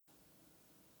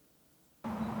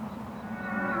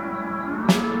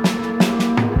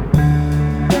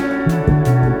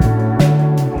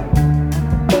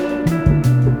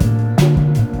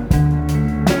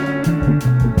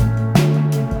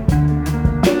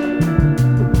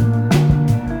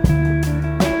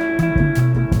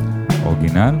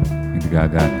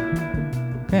התגעגענו.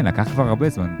 כן, לקח כבר הרבה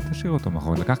זמן, תשאיר אותו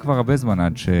מאחור, לקח כבר הרבה זמן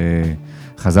עד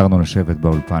שחזרנו לשבת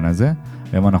באולפן הזה.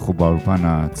 היום אנחנו באולפן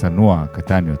הצנוע,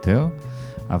 קטן יותר,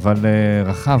 אבל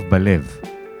רחב בלב.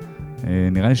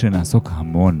 נראה לי שנעסוק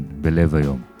המון בלב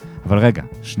היום. אבל רגע,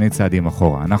 שני צעדים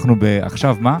אחורה. אנחנו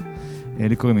עכשיו מה?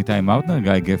 לי קוראים איתי מרטנר,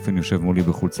 גיא גפן יושב מולי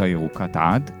בחולצה ירוקת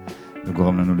עד,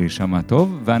 וגורם לנו להישמע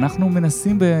טוב, ואנחנו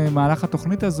מנסים במהלך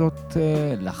התוכנית הזאת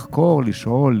לחקור,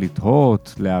 לשאול,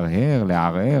 לתהות,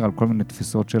 לערער על כל מיני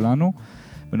תפיסות שלנו,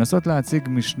 ונסות להציג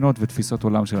משנות ותפיסות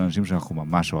עולם של אנשים שאנחנו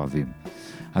ממש אוהבים.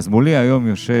 אז מולי היום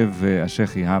יושב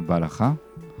השייח איהאב בלחה.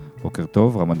 בוקר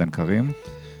טוב, רמדאן כרים.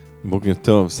 בוקר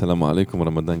טוב, סלאם עליכום,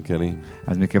 רמדאן כרים.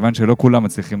 אז מכיוון שלא כולם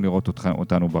מצליחים לראות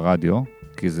אותנו ברדיו,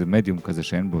 כי זה מדיום כזה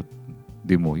שאין בו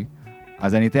דימוי,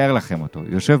 אז אני אתאר לכם אותו.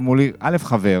 יושב מולי א'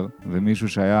 חבר, ומישהו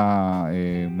שהיה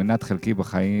מנת חלקי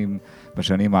בחיים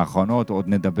בשנים האחרונות, עוד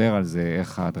נדבר על זה,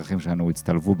 איך הדרכים שלנו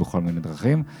הצטלבו בכל מיני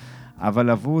דרכים,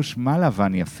 אבל לבוש מה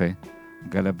לבן יפה,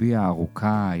 גלביה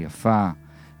ארוכה, יפה,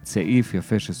 צעיף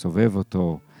יפה שסובב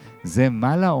אותו, זה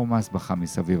מלה או מסבחה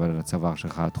מסביב על הצוואר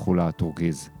שלך, התחולה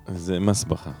הטורקיז? זה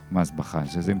מסבחה. מסבחה,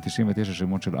 שזה עם 99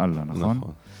 שמות של אללה, נכון?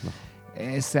 נכון.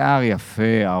 שיער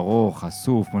יפה, ארוך,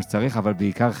 אסוף, כמו שצריך, אבל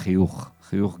בעיקר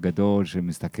חיוך גדול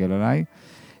שמסתכל עליי.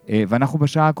 ואנחנו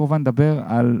בשעה הקרובה נדבר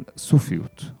על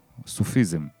סופיות,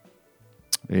 סופיזם.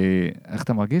 איך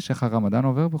אתה מרגיש? איך הרמדאן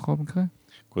עובר בכל מקרה?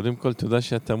 קודם כל, תודה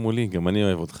שאתה מולי, גם אני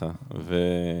אוהב אותך,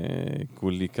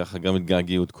 וכולי ככה גם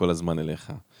התגעגעות כל הזמן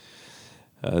אליך.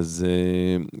 אז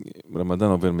רמדאן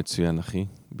עובר מצוין, אחי,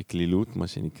 בכלילות, מה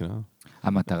שנקרא.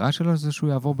 המטרה שלו זה שהוא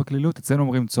יעבור בכלילות? אצלנו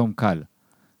אומרים צום קל.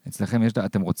 אצלכם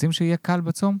אתם רוצים שיהיה קל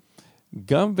בצום?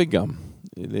 גם וגם.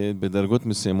 בדרגות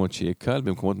מסוימות שיהיה קל,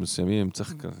 במקומות מסוימים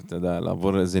צריך, אתה יודע,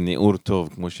 לעבור איזה נאור טוב,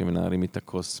 כמו שמנערים את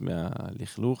הכוס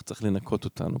מהלכלוך, צריך לנקות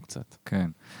אותנו קצת. כן.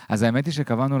 אז האמת היא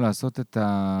שקבענו לעשות את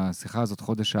השיחה הזאת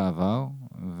חודש העבר,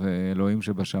 ואלוהים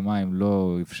שבשמיים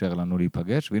לא אפשר לנו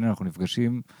להיפגש, והנה אנחנו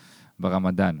נפגשים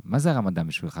ברמדאן. מה זה הרמדאן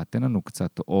בשבילך? תן לנו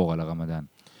קצת אור על הרמדאן.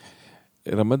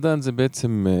 רמדאן זה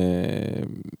בעצם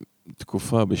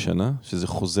תקופה בשנה, שזה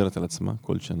חוזרת על עצמה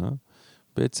כל שנה,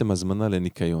 בעצם הזמנה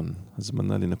לניקיון,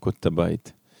 הזמנה לנקות את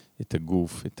הבית, את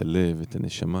הגוף, את הלב, את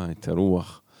הנשמה, את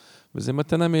הרוח, וזה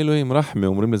מתנה מאלוהים, רחמה,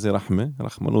 אומרים לזה רחמה,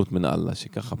 רחמנות מן אללה,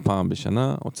 שככה פעם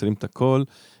בשנה עוצרים את הכל,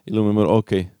 אלוהים אומר,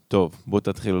 אוקיי, טוב, בואו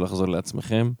תתחילו לחזור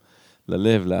לעצמכם,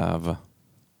 ללב, לאהבה.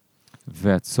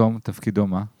 והצום, תפקידו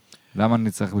מה? למה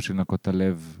אני צריך בשביל לנקות את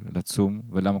הלב לצום,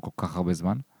 ולמה כל כך הרבה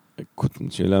זמן?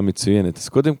 שאלה מצוינת. אז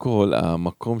קודם כל,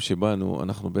 המקום שבאנו,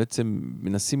 אנחנו בעצם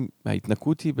מנסים,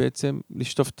 ההתנקות היא בעצם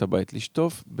לשטוף את הבית,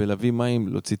 לשטוף בלהביא מים,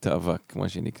 להוציא את האבק, מה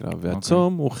שנקרא.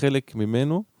 והצום הוא חלק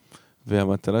ממנו,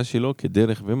 והמטרה שלו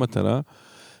כדרך ומטרה,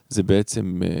 זה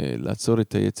בעצם לעצור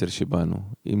את היצר שבאנו.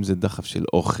 אם זה דחף של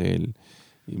אוכל,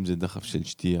 אם זה דחף של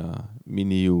שתייה,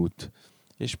 מיניות.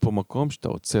 יש פה מקום שאתה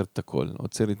עוצר את הכל,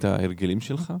 עוצר את ההרגלים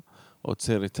שלך,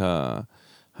 עוצר את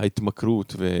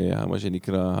ההתמכרות ומה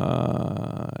שנקרא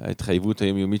ההתחייבות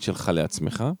היומיומית שלך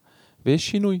לעצמך, ויש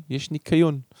שינוי, יש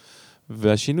ניקיון.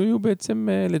 והשינוי הוא בעצם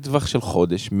לטווח של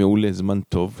חודש, מעולה, זמן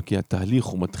טוב, כי התהליך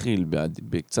הוא מתחיל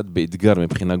קצת באתגר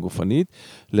מבחינה גופנית,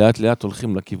 לאט לאט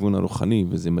הולכים לכיוון הרוחני,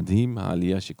 וזה מדהים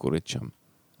העלייה שקורית שם.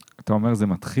 אתה אומר, זה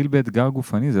מתחיל באתגר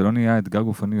גופני, זה לא נהיה אתגר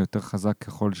גופני יותר חזק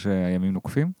ככל שהימים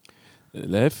נוקפים?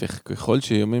 להפך, ככל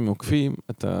שימים עוקפים,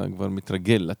 אתה כבר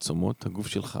מתרגל לצומות, הגוף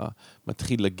שלך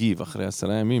מתחיל להגיב אחרי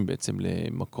 10 ימים בעצם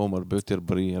למקום הרבה יותר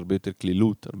בריא, הרבה יותר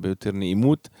כלילות, הרבה יותר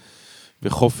נעימות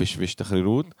וחופש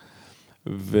והשתחררות,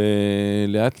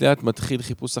 ולאט לאט מתחיל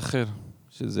חיפוש אחר,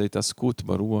 שזה התעסקות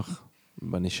ברוח,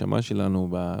 בנשמה שלנו,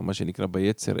 במה שנקרא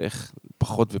ביצר, איך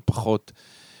פחות ופחות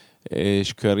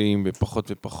שקרים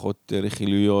ופחות ופחות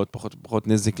רכילויות, פחות ופחות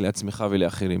נזק לעצמך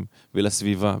ולאחרים,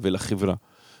 ולסביבה ולחברה.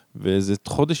 וזה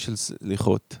חודש של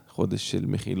סליחות, חודש של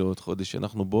מחילות, חודש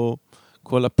שאנחנו בו,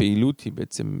 כל הפעילות היא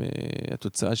בעצם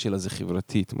התוצאה שלה זה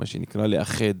חברתית, מה שנקרא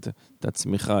לאחד את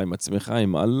עצמך עם עצמך,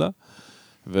 עם אללה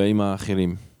ועם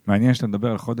האחרים. מעניין שאתה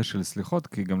מדבר על חודש של סליחות,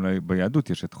 כי גם ביהדות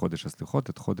יש את חודש הסליחות,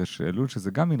 את חודש אלול,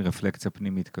 שזה גם מין רפלקציה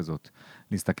פנימית כזאת.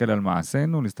 להסתכל על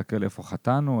מעשינו, להסתכל איפה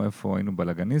חטאנו, איפה היינו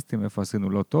בלגניסטים, איפה עשינו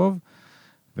לא טוב,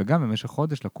 וגם במשך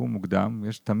חודש לקום מוקדם,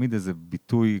 יש תמיד איזה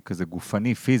ביטוי כזה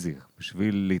גופני, פיזי.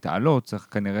 בשביל להתעלות צריך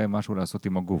כנראה משהו לעשות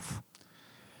עם הגוף.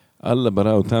 אללה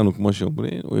ברא אותנו, כמו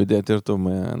שאומרים, הוא יודע יותר טוב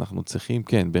מה אנחנו צריכים.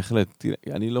 כן, בהחלט.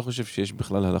 אני לא חושב שיש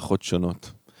בכלל הלכות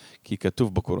שונות. כי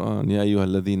כתוב בקוראן, יא איוהה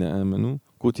אלזינה אמנו,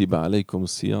 כותב עליכם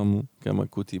הסיאם, כמה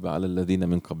כותב על אלזינה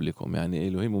מן קבלכם. יעני,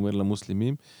 אלוהים אומר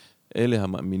למוסלמים, אלה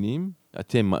המאמינים,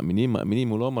 אתם מאמינים, מאמינים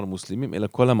הוא לא אמר מוסלמים, אלא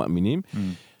כל המאמינים.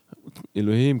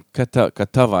 אלוהים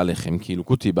כתב עליכם, כאילו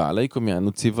כותיבה עליכם,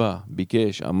 יענו ציווה,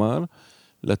 ביקש, אמר,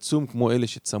 לצום כמו אלה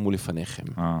שצמו לפניכם.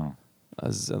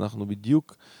 אז אנחנו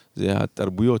בדיוק, זה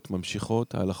התרבויות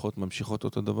ממשיכות, ההלכות ממשיכות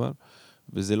אותו דבר,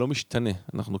 וזה לא משתנה.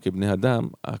 אנחנו כבני אדם,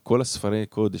 כל הספרי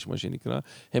קודש, מה שנקרא,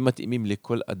 הם מתאימים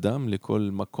לכל אדם, לכל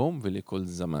מקום ולכל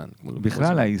זמן.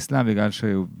 בכלל, האיסלאם, בגלל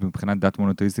שמבחינת דת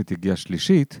מונותאיסטית הגיעה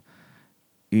שלישית,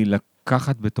 היא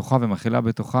לקחת בתוכה ומכילה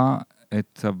בתוכה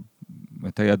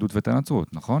את היהדות ואת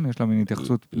הנצרות, נכון? יש לה מין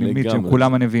התייחסות פנימית שהם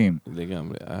כולם הנביאים.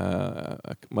 לגמרי.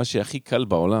 מה שהכי קל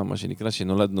בעולם, מה שנקרא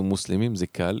שנולדנו מוסלמים, זה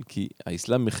קל, כי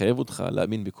האסלאם מחייב אותך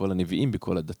להאמין בכל הנביאים,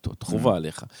 בכל הדתות. חובה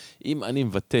עליך. אם אני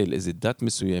מבטל איזה דת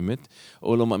מסוימת,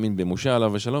 או לא מאמין במשה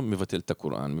עליו השלום, מבטל את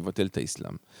הקוראן, מבטל את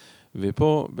האסלאם.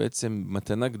 ופה בעצם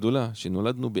מתנה גדולה,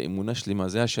 שנולדנו באמונה שלמה,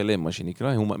 זה השלם, מה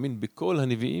שנקרא, הוא מאמין בכל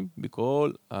הנביאים,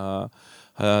 בכל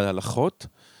ההלכות,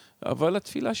 אבל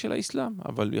התפילה של האסלאם,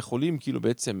 אבל יכולים כאילו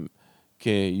בעצם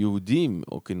כיהודים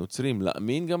או כנוצרים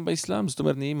להאמין גם באסלאם, זאת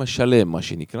אומרת נהיים השלם, מה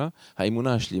שנקרא,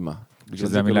 האמונה השלימה.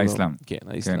 שזה המילה אסלאם. כן,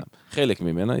 האסלאם. חלק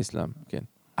ממנה האסלאם, כן.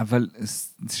 אבל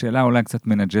שאלה אולי קצת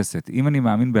מנג'סת, אם אני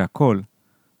מאמין בהכל,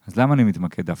 אז למה אני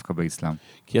מתמקד דווקא באסלאם?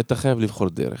 כי אתה חייב לבחור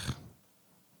דרך.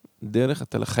 דרך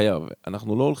אתה חייב,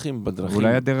 אנחנו לא הולכים בדרכים.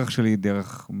 אולי הדרך שלי היא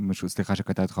דרך, סליחה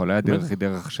שקטעתי אותך, אולי הדרך היא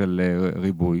דרך של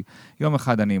ריבוי. יום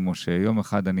אחד אני עם משה, יום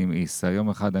אחד אני עם איסא, יום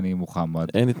אחד אני עם מוחמד.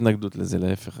 אין התנגדות לזה,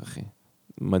 להפך אחי.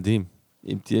 מדהים.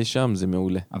 אם תהיה שם זה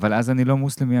מעולה. אבל אז אני לא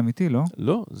מוסלמי אמיתי, לא?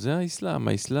 לא, זה האסלאם.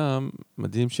 האסלאם,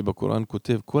 מדהים שבקוראן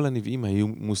כותב, כל הנביאים היו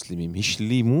מוסלמים.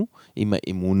 השלימו עם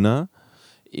האמונה,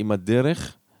 עם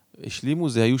הדרך, השלימו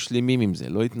זה, היו שלמים עם זה,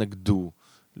 לא התנגדו.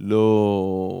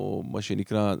 לא, מה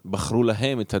שנקרא, בחרו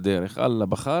להם את הדרך, אללה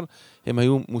בחר, הם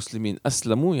היו מוסלמים,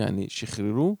 אסלמו, יעני,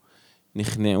 שחררו,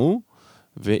 נכנעו,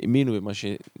 והאמינו במה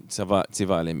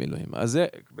שציווה עליהם אלוהים. אז זה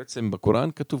בעצם בקוראן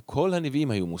כתוב, כל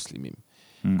הנביאים היו מוסלמים.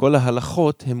 כל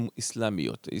ההלכות הן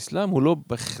אסלאמיות. האסלאם הוא לא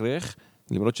בהכרח,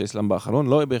 למרות שהאסלאם באחרון,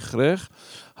 לא בהכרח,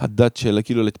 הדת של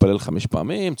כאילו להתפלל 5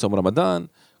 פעמים, צום רמדאן,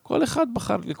 כל אחד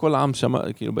בחר, לכל העם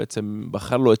שמה, כאילו בעצם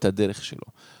בחר לו את הדרך שלו.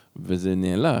 וזה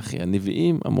נעלה, אחי.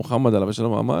 הנביאים, המוחמד עליו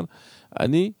השלום אמר,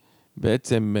 אני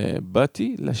בעצם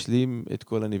באתי להשלים את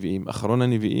כל הנביאים, אחרון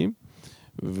הנביאים,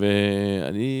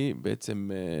 ואני בעצם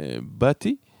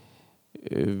באתי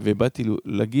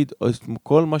להגיד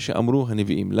כל מה שאמרו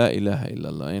הנביאים, לא אילה אלא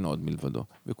אללה, אין עוד מלבדו.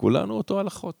 וכולנו אותו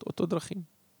הלכות, אותו דרכים.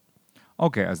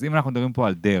 אוקיי, אז אם אנחנו מדברים פה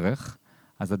על דרך,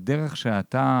 אז הדרך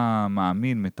שאתה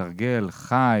מאמין, מתרגל,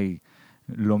 חי,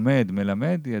 לומד,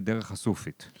 מלמד, היא הדרך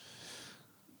הסופית.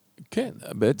 כן,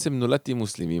 בעצם נולדתי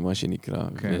מוסלמי, מה שנקרא.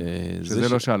 כן, שזה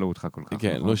לא שאלו אותך כל כך.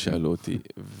 כן, לא שאלו אותי.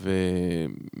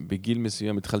 ובגיל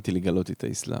מסוים התחלתי לגלות את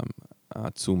האסלאם,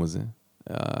 העצום הזה,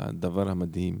 הדבר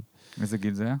המדהים. איזה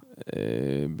גיל זה היה?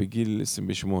 בגיל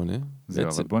 28. זהו,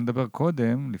 אבל בוא נדבר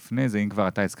קודם, לפני זה, אם כבר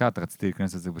אתה הזכרת, רציתי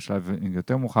להיכנס לזה בשלב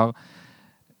יותר מאוחר,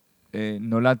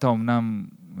 נולדת אמנם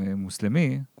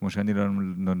מוסלמי, כמו שאני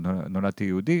נולדתי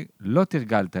יהודי, לא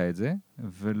תרגלת את זה,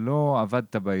 ולא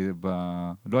עבדת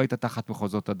לא היית תחת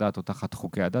מחוזות הדת או תחת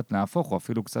חוקי הדת, להפוך, או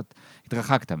אפילו קצת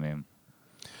התרחקת מהם.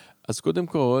 אז קודם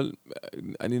כל,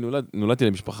 אני נולדתי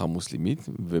למשפחה מוסלמית,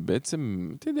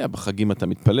 ובעצם, אתה יודע, בחגים אתה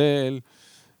מתפלל,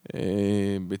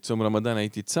 בצום רמדאן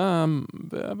הייתי צם,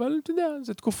 אבל אתה יודע,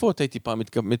 זה תקופות, הייתי פעם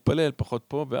מתפלל, פחות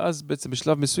פה, ואז בעצם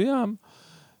בשלב מסוים,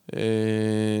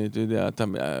 אתה יודע,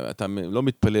 אתה לא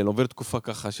מתפלל, עובר תקופה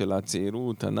ככה של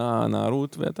הצעירות,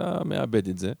 הנערות, ואתה מאבד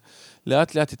את זה.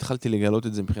 לאט לאט התחלתי לגלות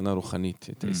את זה מבחינה רוחנית,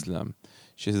 את האסלאם,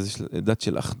 שזה דת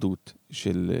של אחדות,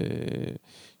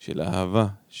 של אהבה,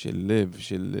 של לב,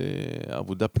 של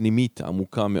עבודה פנימית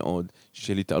עמוקה מאוד,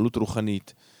 של התעלות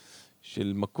רוחנית,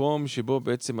 של מקום שבו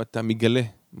בעצם אתה מגלה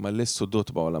מלא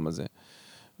סודות בעולם הזה.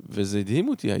 וזה הדהים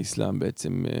אותי האסלאם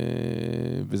בעצם,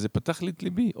 וזה פתח לי את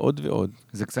ליבי עוד ועוד.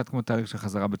 זה קצת כמו תהליך של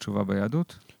חזרה בתשובה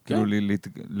ביהדות? כן. כאילו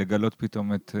לגלות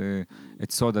פתאום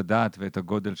את סוד הדת ואת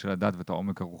הגודל של הדת ואת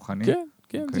העומק הרוחני? כן,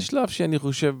 כן, זה שלב שאני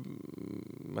חושב,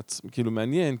 כאילו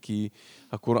מעניין, כי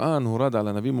הקוראן הורד על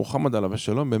הנביא מוחמד עליו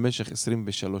השלום במשך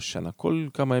 23 שנה. כל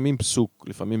כמה ימים פסוק,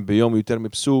 לפעמים ביום יותר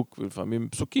מפסוק, ולפעמים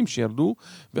פסוקים שירדו,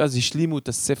 ואז השלימו את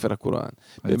הספר הקוראן.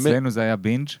 אצלנו זה היה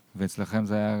בינג' ואצלכם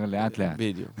זה היה לאט לאט.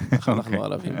 בדיוק, אנחנו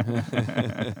ערבים.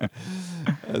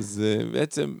 אז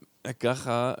בעצם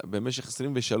ככה, במשך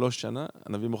 23 שנה,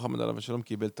 הנביא מוחמד עליו השלום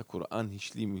קיבל את הקוראן,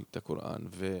 השלים את הקוראן,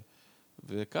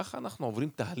 וככה אנחנו עוברים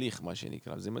תהליך, מה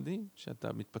שנקרא. זה מדהים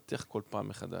שאתה מתפתח כל פעם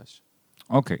מחדש.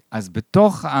 אוקיי, אז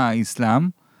בתוך האסלאם,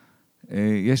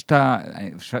 יש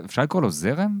אפשר לקרוא לו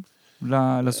זרם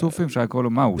לסופים? אפשר לקרוא לו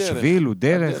מה? הוא שביל, הוא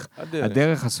דרך?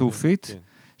 הדרך הסופית,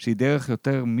 שהיא דרך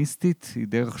יותר מיסטית, היא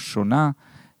דרך שונה.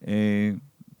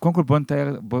 קודם כל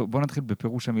בוא נתחיל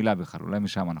בפירוש המילה בכלל, אולי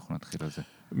משם אנחנו נתחיל על זה.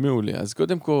 מעולה. אז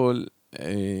קודם כל,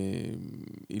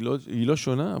 היא לא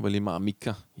שונה, אבל היא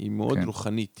מעמיקה. היא מאוד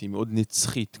רוחנית, היא מאוד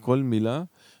נצחית. כל מילה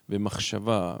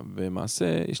ומחשבה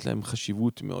ומעשה, יש להם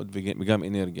חשיבות מאוד, וגם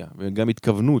אנרגיה, וגם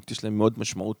התכוונות, יש להם מאוד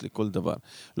משמעות לכל דבר.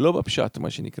 לא בפשט, מה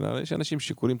שנקרא. יש אנשים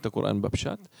שקוראים את הקוראן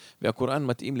בפשט, והקוראן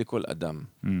מתאים לכל אדם.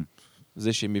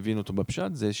 זה שמבין אותו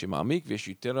בפשט, זה שמעמיק, ויש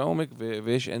יותר עומק,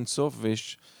 ויש אין סוף,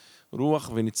 ויש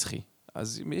רוח ונצחי.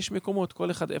 אז יש מקומות,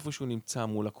 כל אחד איפה שהוא נמצא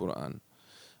מול הקוראן.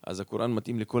 אז הקוראן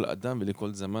מתאים לכל אדם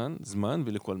ולכל זמן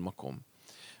ולכל מקום.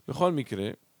 בכל מקרה,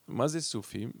 מה זה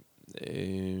סופים?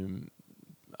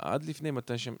 עד לפני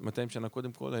 200 שנה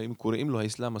קודם כל, הם קוראים לו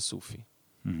האיסלאם הסופי.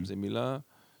 זו מילה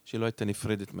שלא הייתה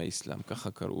נפרדת מהאיסלאם,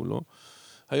 ככה קראו לו.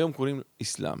 היום קוראים לו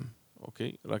איסלאם,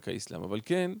 אוקיי? רק האיסלאם. אבל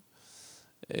כן,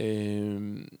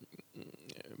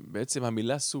 בעצם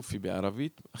המילה סופי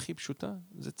בערבית, הכי פשוטה,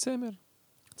 זה צמר.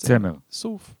 צמר.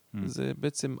 סוף. זה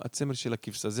בעצם הצמר של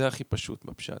הכבשה, זה הכי פשוט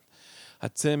בפשט.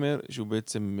 הצמר שהוא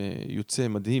בעצם יוצא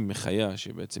מדהים מחיה,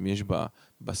 שבעצם יש בה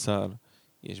בשר,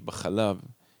 יש בה חלב,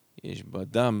 יש בה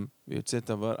דם, ויוצא את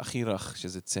הדבר הכי רך,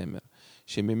 שזה צמר.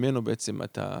 שממנו בעצם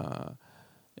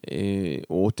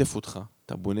הוא עוטף אותך.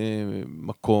 אתה בונה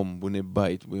מקום, בונה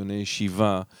בית, בונה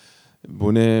ישיבה,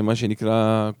 בונה מה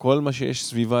שנקרא, כל מה שיש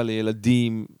סביבה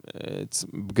לילדים,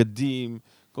 בגדים,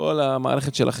 כל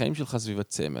המערכת של החיים שלך סביב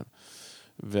הצמר.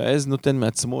 והעז נותן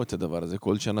מעצמו את הדבר הזה,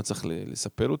 כל שנה צריך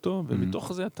לספר אותו,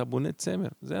 ומתוך זה אתה בונה צמר.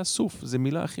 זה הסוף, זה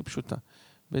מילה הכי פשוטה.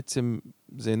 בעצם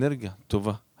זה אנרגיה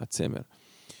טובה, הצמר.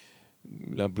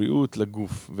 לבריאות,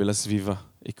 לגוף ולסביבה,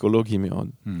 אקולוגי מאוד.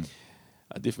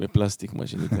 עדיף מפלסטיק, מה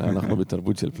שנקרא, אנחנו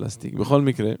בתרבות של פלסטיק. בכל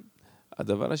מקרה,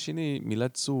 הדבר השני,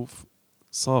 מילת סוף,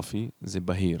 סופי, זה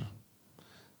בהיר.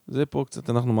 זה פה קצת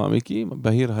אנחנו מעמיקים,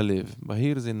 בהיר הלב.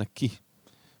 בהיר זה נקי.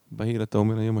 בהיר, אתה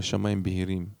אומר היום השמיים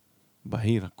בהירים.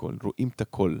 בהיר הכל, רואים את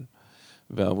הכל.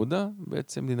 והעבודה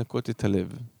בעצם לנקות את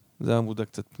הלב. זו עבודה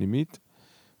קצת פנימית,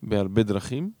 בהרבה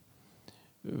דרכים,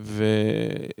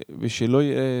 ושלא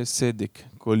יהיה סדק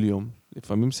כל יום.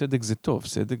 לפעמים סדק זה טוב,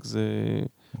 סדק זה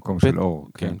מקום של אור.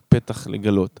 כן, פתח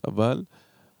לגלות, אבל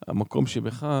המקום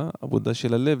שבך, עבודה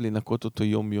של הלב, לנקות אותו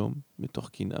יום-יום, מתוך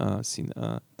קנאה,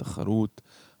 שנאה, תחרות,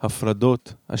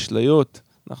 הפרדות, אשליות.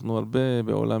 אנחנו הרבה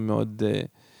בעולם מאוד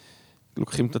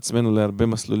לוקחים את עצמנו להרבה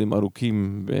מסלולים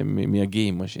ארוכים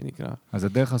ומייגעים, מה שנקרא. אז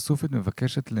הדרך הסופית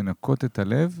מבקשת לנקות את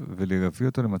הלב ולהביא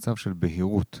אותו למצב של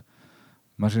בהירות.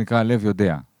 מה שנקרא הלב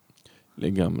יודע.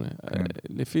 לגמרי.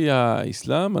 לפי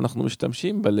האסלאם אנחנו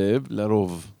משתמשים בלב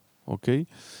לרוב, אוקיי?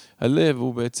 הלב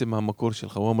הוא בעצם המקור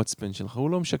שלך, הוא המצפן שלך, הוא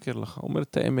לא משקר לך, הוא אומר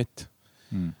את האמת.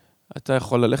 אתה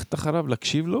יכול ללכת אחריו,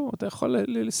 להקשיב לו, אתה יכול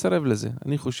לסרב לזה.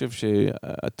 אני חושב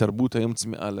שהתרבות היום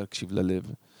צמאה להקשיב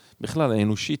ללב. בכלל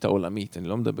האנושית העולמית, אני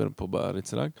לא מדבר פה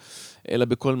בארץ רק, אלא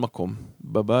בכל מקום.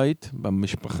 בבית,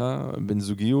 במשפחה, בין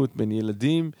זוגיות, בין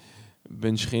ילדים,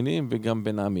 בין שכנים וגם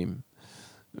בין עמים.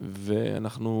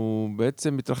 ואנחנו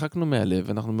בעצם התרחקנו מהלב,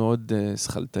 אנחנו מאוד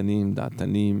שכלתנים,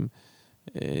 דעתנים,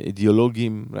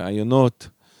 אידיאולוגים, רעיונות,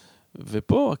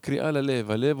 ופה הקריאה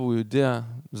ללב, הלב הוא יודע,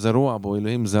 זרוע בו,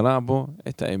 אלוהים זרע בו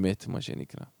את האמת, מה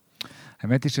שנקרא.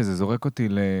 האמת היא שזה זורק אותי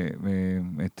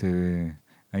את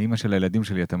האמא של הילדים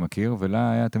שלי, אתה מכיר,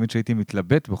 ולה היה תמיד שהייתי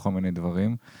מתלבט בכל מיני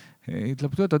דברים,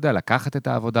 התלבטו, אתה יודע, לקחת את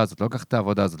העבודה הזאת, לא לקחת את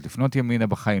העבודה הזאת, לפנות ימינה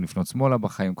בחיים, לפנות שמאלה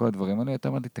בחיים, כל הדברים האלה, אתה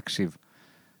אמרתי, תקשיב,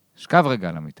 שכב רגע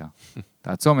על המיטה,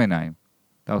 תעצום עיניים,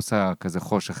 אתה עושה כזה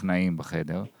חושך נעים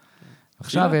בחדר,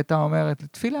 עכשיו הייתה אומרת,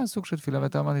 תפילה, סוג של תפילה,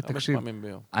 ואתה אמרתי, תקשיב,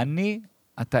 אני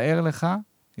אתאר לך,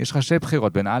 יש לך שתי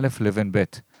בחירות, בין א' לבין ב',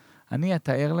 אני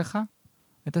אתאר לך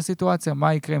את הסיטואציה,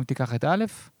 מה יקרה אם תיקח את א',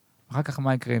 אחר כך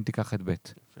מה יקרה אם תיקח את ב'.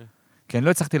 כי אני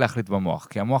לא הצלחתי להחליט במוח,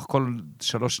 כי המוח כל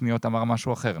 3 שניות אמר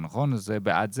משהו אחר, נכון? זה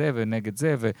בעד זה ונגד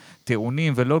זה,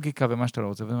 וטיעונים ולוגיקה ומה שאתה לא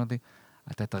רוצה, ואמרתי,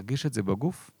 אתה תרגיש את זה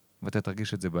בגוף, ואתה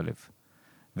תרגיש את זה בלב.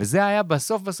 וזה היה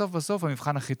בסוף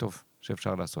המבחן הכי טוב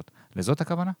שאפשר לעשות. לזאת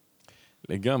הכוונה?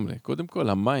 לגמרי. קודם כל,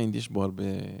 המיינד יש בו הרבה,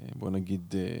 בוא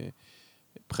נגיד,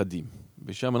 פחדים.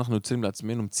 ושם אנחנו יוצרים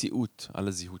לעצמנו מציאות על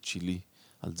הזהות שלי,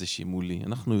 על זה שמולי.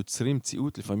 אנחנו יוצרים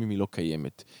מציאות, לפעמים היא לא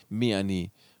קיימת. מי אני?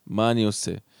 מה אני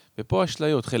עושה? ופה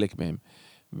אשליות, חלק מהם.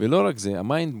 ולא רק זה,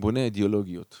 המיינד בונה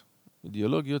אידיאולוגיות.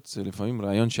 אידיאולוגיות זה לפעמים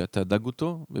רעיון שאתה דג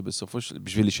אותו, ובסופו של...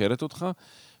 בשביל לשרת אותך,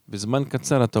 בזמן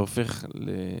קצר אתה הופך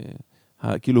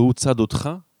כאילו הוא צד אותך,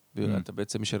 ואתה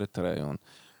בעצם משרת את הרעיון.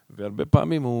 והרבה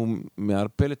פעמים הוא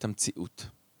מערפל את המציאות.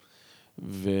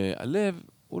 והלב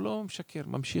הוא לא משקר,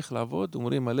 ממשיך לעבוד.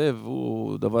 אומרים, הלב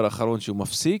הוא דבר האחרון שהוא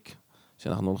מפסיק,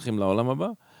 שאנחנו הולכים לעולם הבא,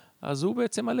 אז הוא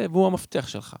בעצם הלב, הוא המפתח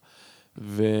שלך.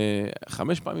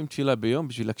 ו5 פעמים תפילה ביום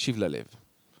בשביל להקשיב ללב.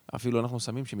 אפילו אנחנו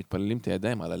שמים שמתפללים את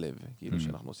הידיים על הלב, כאילו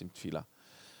שאנחנו עושים תפילה.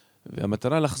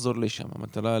 והמטרה לחזור לשם,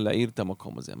 המטרה להאיר את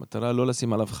המקום הזה, המטרה לא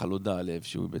לשים עליו חלודה הלב,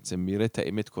 שהוא בעצם יראה את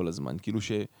האמת כל הזמן, כאילו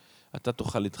שאתה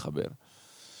תוכל להתחבר.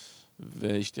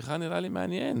 ואשתך נראה לי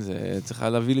מעניין, צריכה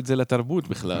להביא את זה לתרבות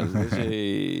בכלל,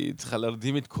 צריכה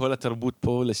להרדים את כל התרבות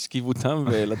פה, להשכיב אותם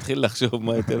ולהתחיל לחשוב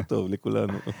מה יותר טוב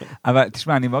לכולנו. אבל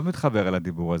תשמע, אני מאוד מתחבר על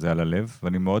הדיבור הזה על הלב,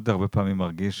 ואני מאוד הרבה פעמים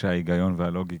מרגיש שההיגיון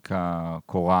והלוגיקה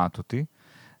קורעת אותי,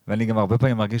 ואני גם הרבה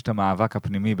פעמים מרגיש את המאבק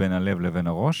הפנימי בין הלב לבין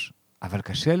הראש, אבל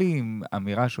קשה לי עם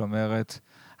אמירה שאומרת,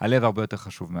 הלב הרבה יותר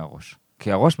חשוב מהראש.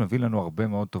 כי הראש מביא לנו הרבה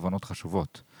מאוד תובנות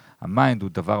חשובות. המיינד הוא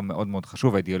דבר מאוד מאוד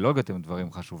חשוב, האידיאולוגיות הם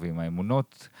דברים חשובים,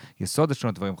 האמונות, יסוד יש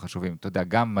לנו דברים חשובים. אתה יודע,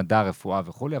 גם מדע, רפואה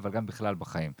וכו', אבל גם בכלל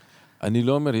בחיים. אני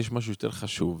לא אומר, יש משהו יותר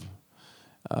חשוב.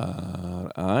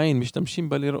 העין משתמשים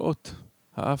בה לראות,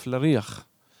 האף לריח.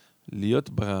 להיות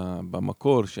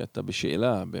במקור שאתה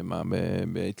בשאלה,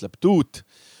 בהתלבטות,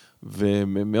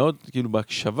 ומאוד כאילו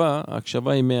בהקשבה,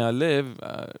 ההקשבה היא מהלב,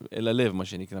 אל הלב, מה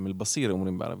שנקרא, מלבסיר,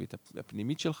 אומרים בערבית,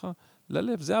 הפנימית שלך,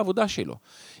 ללב, זה העבודה שלו.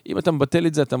 אם אתה מבטל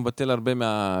את זה, אתה מבטל הרבה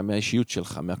מהאישיות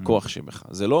שלך, מהכוח שבך.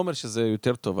 זה לא אומר שזה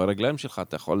יותר טוב, הרגליים שלך,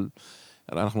 אתה יכול,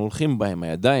 אנחנו הולכים בהם,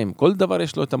 הידיים, כל דבר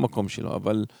יש לו את המקום שלו,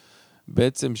 אבל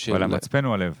בעצם אבל המצפן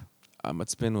הוא הלב.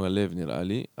 המצפן הוא הלב, נראה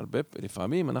לי.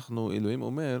 לפעמים אנחנו, אלוהים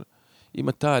אומר, אם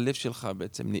אתה, הלב שלך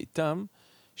בעצם נאטם,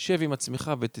 שב עם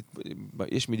עצמך,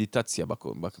 ויש מדיטציה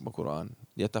בקוראן.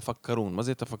 יתפקרון. מה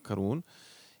זה יתפקרון?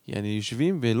 יעני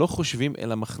יושבים ולא חושבים,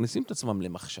 אלא מכניסים את עצמם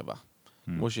למחשבה.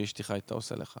 כמו שאשתך הייתה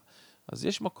עושה לך. אז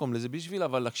יש מקום לזה בשביל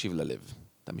אבל להקשיב ללב.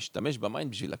 אתה משתמש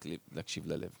במיינד בשביל להקשיב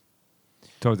ללב.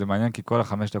 טוב, זה מעניין, כי כל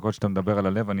 5 דקות שאתה מדבר על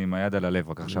הלב, אני עם היד על הלב,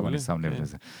 רק עכשיו אני שם לב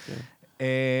לזה.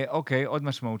 אוקיי, עוד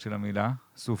משמעות של המילה,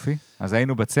 סופי. אז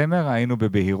היינו בצמר, היינו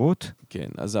בבהירות. כן,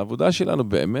 אז העבודה שלנו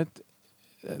באמת,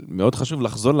 מאוד חשוב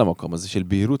לחזור למקום הזה של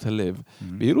בהירות הלב.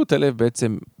 בהירות הלב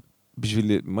בעצם,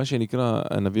 בשביל מה שנקרא,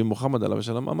 הנביא מוחמד עליו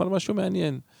השלום, אמר משהו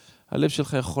מעניין. הלב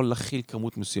שלך יכול להכיל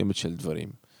כמות מסוימת של דברים.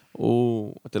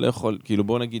 אתה לא יכול, כאילו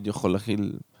בוא נגיד, יכול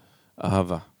להכיל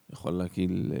אהבה, יכול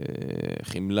להכיל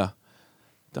חמלה,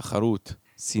 תחרות,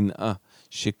 שנאה,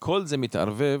 שכל זה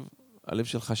מתערבב, הלב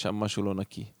שלך שם משהו לא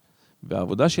נקי.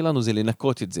 והעבודה שלנו זה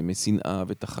לנקות את זה משנאה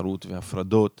ותחרות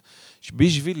והפרדות,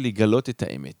 בשביל לגלות את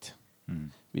האמת.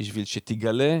 בשביל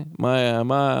שתגלה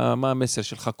מה המסר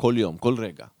שלך כל יום, כל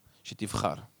רגע,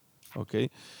 שתבחר. אוקיי?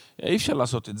 אי אפשר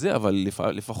לעשות את זה, אבל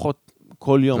לפחות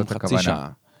כל יום חצי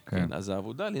שעה. כן, אז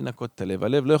העבודה לנקות את הלב.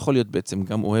 הלב לא יכול להיות בעצם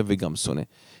גם אוהב וגם שונא.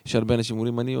 יש הרבה אנשים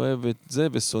אומרים, אני אוהב את זה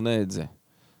ושונא את זה.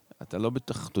 אתה לא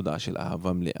בתוך תודעה של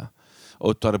אהבה מלאה.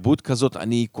 או תרבות כזאת,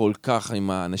 אני כל כך עם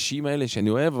האנשים האלה שאני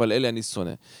אוהב, אבל אלה אני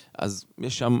שונא. אז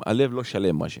יש שם, הלב לא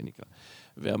שלם, מה שנקרא.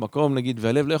 והמקום, נגיד,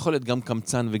 והלב לא יכול להיות גם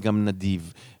קמצן וגם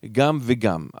נדיב, גם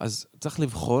וגם. אז צריך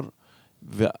לבחור,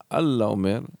 ואללה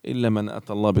אומר, אילה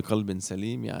מנעת אללה בקלבן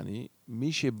סלים, יעני,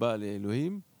 מי שבא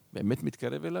לאלוהים, באמת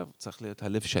מתקרב אליו, צריך להיות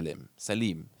הלב שלם,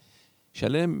 סלים.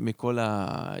 שלם מכל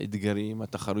האתגרים,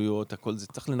 התחרויות, הכל זה.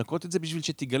 צריך לנקות את זה בשביל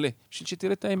שתגלה, בשביל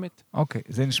שתראה את האמת. אוקיי,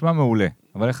 זה נשמע מעולה,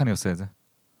 אבל איך אני עושה את זה?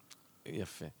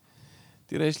 יפה.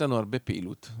 תראה, יש לנו הרבה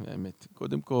פעילות, האמת.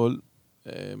 קודם כל,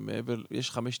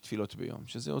 יש 5 תפילות ביום,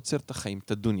 שזה עוצר את החיים,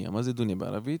 את הדוניה. מה זה דוניה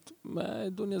בערבית?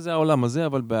 דוניה זה העולם הזה,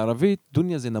 אבל בערבית,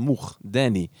 דוניה זה נמוך,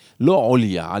 דני, לא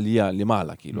עוליה, עלייה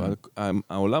למעלה, כאילו.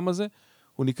 העולם הזה,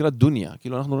 הוא נקרא דוניה,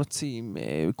 כאילו אנחנו רצים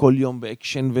כל יום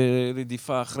באקשן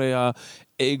ורדיפה אחרי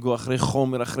האגו, אחרי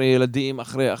חומר, אחרי ילדים,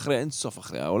 אחרי אינסוף,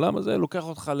 אחרי העולם הזה, לוקח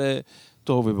אותך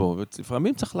לטוב ובוא,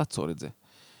 ולפעמים צריך לעצור את זה.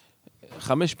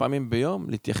 5 פעמים ביום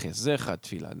להתייחס, זה אחד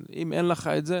תפילה. אם אין לך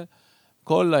את זה,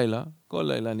 כל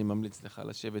לילה אני ממליץ לך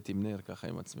לשבת עם נר ככה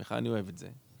עם עצמך, אני אוהב את זה.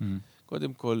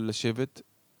 קודם כל לשבת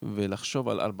ולחשוב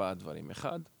על 4 דברים.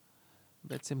 1,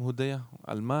 בעצם הודיה,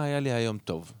 על מה היה לי היום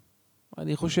טוב.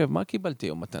 אני חושב, מה קיבלתי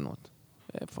היום מתנות?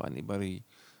 איפה אני בריא?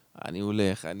 אני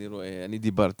הולך, אני רואה, אני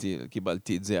דיברתי,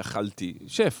 קיבלתי את זה, אכלתי.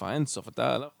 שפע, אין סוף,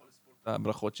 אתה לא יכול לספור את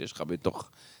הברכות שיש לך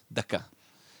בתוך דקה.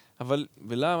 אבל,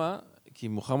 ולמה? כי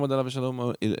מוחמד עליו השלום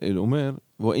אומר,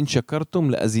 ואין שקרתם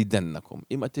לאזידנכם.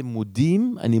 אם אתם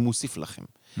מודים, אני מוסיף לכם.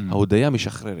 ההודיה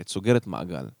משחררת, סוגרת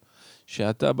מעגל.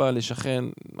 שאתה בא לשכן,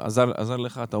 עזר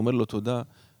לך, אתה אומר לו תודה,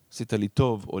 עשית לי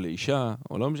טוב, או לאישה,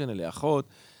 או לא משנה, לאחות,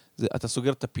 אתה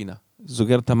סוגר את הפינה,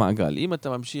 סוגר את המעגל. אם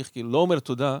אתה ממשיך, כאילו לא אומר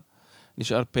תודה,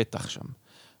 נשאר פתח שם.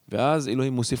 ואז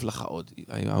אלוהים מוסיף לך עוד.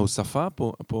 ההוספה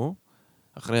פה,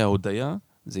 אחרי ההודיה,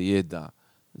 זה ידע,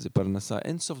 זה פרנסה.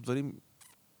 אין סוף דברים,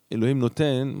 אלוהים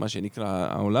נותן, מה שנקרא,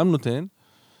 העולם נותן,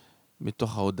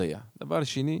 מתוך ההודיה. דבר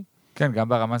שני, כן, גם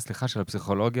ברמה, סליחה, של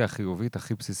הפסיכולוגיה החיובית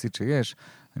הכי בסיסית שיש,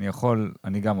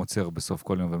 אני גם עוצר בסוף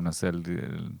כל יום ומנסה,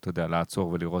 אתה יודע, לעצור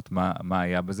ולראות מה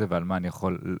היה בזה ועל מה אני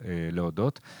יכול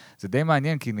להודות. זה די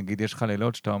מעניין, כי נגיד יש לך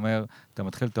לילות שאתה אומר,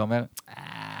 אתה אומר,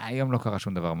 היום לא קרה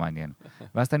שום דבר מעניין.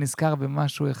 ואז אתה נזכר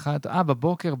במשהו אחד,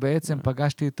 בבוקר בעצם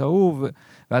פגשתי את ההוא,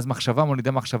 ואז מחשבה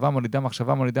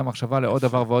מולידה מחשבה לעוד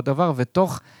דבר ועוד דבר,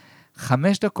 ותוך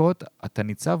 5 דקות אתה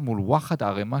ניצב מול וואחד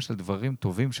ערימה של דברים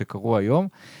טובים שקרו היום,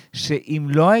 שאם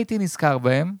לא הייתי נזכר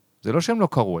בהם, זה לא שהם לא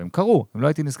קרו, הם קרו. אם לא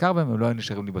הייתי נזכר בהם, הם לא היו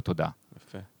נשארים לי בתודעה.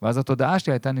 יפה. ואז התודעה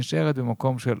שלי הייתה נשארת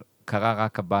במקום של קרה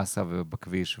רק הבאסה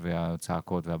ובכביש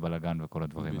והצעקות והבלגן וכל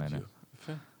הדברים האלה.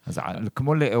 יפה. אז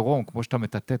כמו לערום, כמו שאתה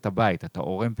מטאטא את הבית, אתה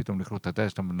עורם פתאום לכלוך,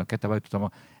 שאתה מנקה את הבית, אתה אומר,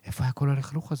 איפה היה כל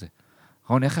הלכלוך הזה?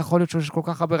 איך יכול להיות שיש כל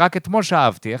כך הרבה? רק אתמול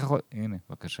שאהבתי, הנה,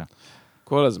 בבקשה.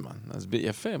 כל הזמן. אז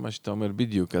יפה מה שאתה אומר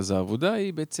בדיוק. אז העבודה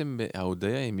היא בעצם,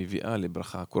 ההודיה היא מביאה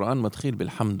לברכה. הקוראן מתחיל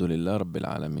בלחמדולillah רבל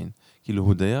העלמין. כאילו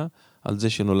הודיה על זה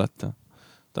שנולדת.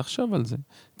 תחשוב על זה.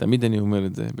 תמיד אני אומר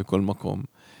את זה בכל מקום.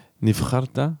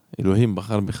 נבחרת, אלוהים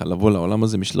בחר בך לבוא לעולם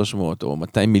הזה 300 או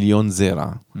 200 מיליון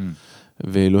זרע.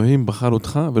 ואלוהים בחר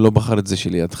אותך ולא בחר את זה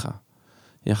שלידך.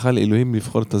 יכל אלוהים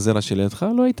לבחור את הזרע שלידך,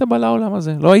 לא היית בא לעולם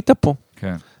הזה, לא היית פה.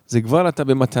 כן. זה כבר אתה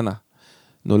במתנה.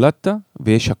 נולדת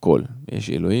ויש הכל. יש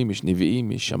אלוהים, יש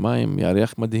נביאים, יש שמיים,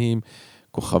 ירח מדהים,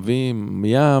 כוכבים,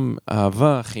 ים,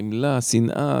 אהבה, חמלה,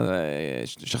 שנאה,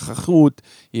 שכחות,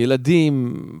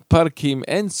 ילדים, פארקים,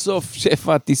 אין סוף,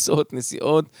 שפע, טיסות,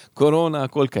 נסיעות, קורונה,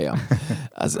 הכל קיים.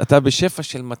 אז אתה בשפע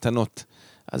של מתנות.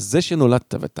 אז זה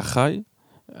שנולדת ואתה חי,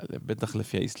 בטח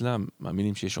לפי האיסלאם,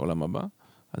 מאמינים שיש עולם הבא,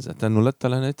 אז אתה נולדת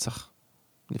לנצח.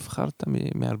 נבחרת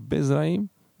מהרבה זרעים,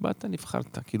 באת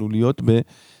נבחרת, כאילו להיות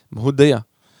בהודיה.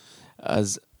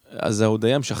 אז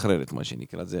ההודיה משחררת, מה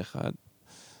שנקרא, זה אחד.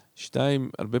 2,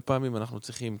 הרבה פעמים אנחנו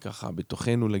צריכים ככה,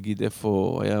 בתוכנו להגיד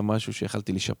איפה היה משהו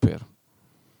שיכלתי לשפר.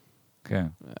 כן.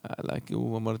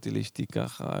 הוא אמרתי לאשתי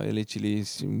ככה, הילד שלי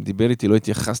דיבר איתי, לא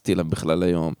התייחסתי אליו בכלל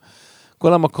היום.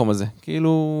 כל המקום הזה,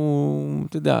 כאילו,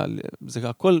 אתה יודע, זה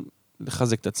הכל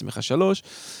לחזק את עצמך. 3,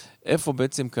 איפה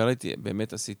בעצם קראתי,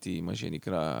 באמת עשיתי מה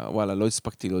שנקרא, וואלה, לא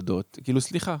הספקתי להודות. כאילו,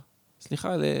 סליחה,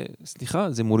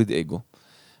 זה מוריד אגו.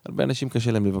 הרבה אנשים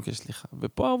קשה להם לבקש סליחה.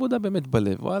 ופה העבודה באמת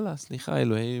בלב, וואלה, סליחה,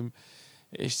 אלוהים.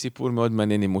 יש סיפור מאוד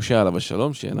מעניין עם משה עליו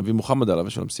השלום, שנביא מוחמד עליו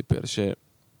השלום סיפר,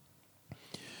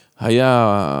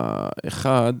 שהיה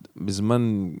אחד,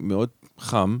 בזמן מאוד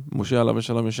חם, משה עליו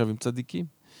השלום ישב עם צדיקים.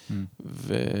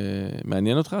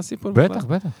 ומעניין אותך הסיפור? בטח,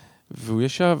 בטח. והוא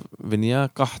ישב ונהיה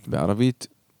קחת בערבית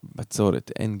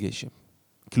בצורת, אין גשם,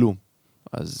 כלום.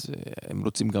 אז הם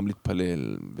רוצים גם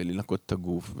להתפלל ולנקות את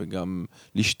הגוף וגם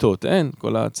לשתות, אין,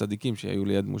 כל הצדיקים שהיו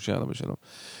ליד משה עליו השלום.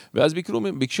 ואז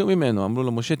ביקשו ממנו, אמרו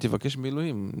לו, משה תבקש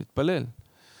מאלוהים, נתפלל.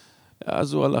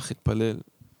 אז הוא הלך, התפלל,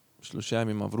 3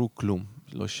 ימים עברו כלום,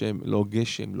 לא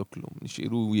גשם, לא כלום,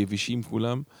 נשארו יבישים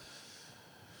כולם.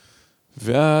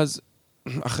 ואז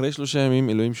אחרי 3 ימים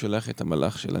אלוהים שולח את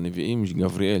המלאך של הנביאים,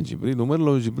 ג'בריל, אומר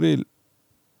לו,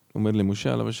 אומר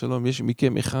למשה עליו השלום, יש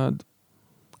מכם אחד,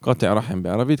 קטע רחם,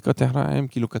 בערבית קטע רחם,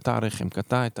 כאילו קטע רחם,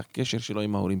 קטע את הקשר שלו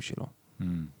עם ההורים שלו.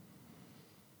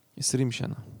 20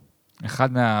 שנה.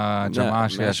 אחד מהג'מעה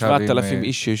שישב עם... 7,000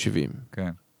 איש שיושבים.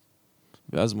 כן.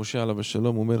 ואז משה עליו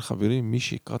השלום אומר, חברים, מי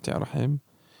שקטע רחם,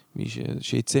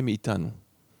 שיצא מאיתנו,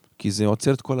 כי זה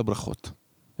עוצר את כל הברכות.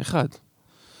 אחד.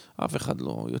 אף אחד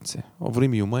לא יוצא.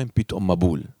 עוברים יומיים, פתאום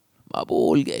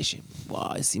מבול, גשם.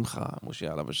 וואי, שמחה.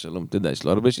 משה עליו השלום, אתה יודע, יש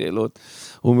לו הרבה שאלות.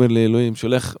 הוא אומר לאלוהים,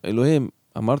 שולח, אלוהים,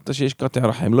 אמרת שיש קטע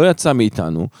רחם, לא יצא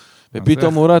מאיתנו,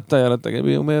 ופתאום הורדת,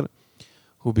 הוא אומר,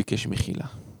 הוא ביקש מחילה.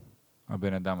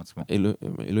 הבן אדם עצמו.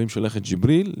 אלוהים שולח את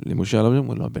ג'בריל, למשה עליו, הוא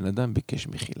אומר לו, הבן אדם ביקש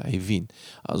מחילה, הבין.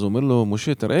 אז הוא אומר לו,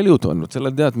 משה, תראה לי אותו, אני רוצה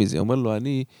לדעת מי זה. הוא אומר לו,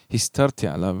 אני הסתרתי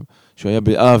עליו, שהוא היה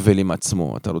בעוול עם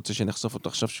עצמו. אתה רוצה שנחשוף אותו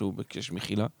עכשיו שהוא ביקש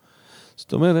מחילה?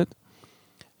 זאת אומרת,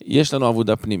 יש לנו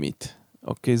עבודה פנימית.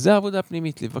 אוקיי, זה עבודה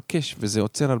פנימית, לבקש, וזה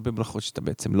עוצר הרבה ברכות שאתה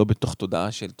בעצם לא בתוך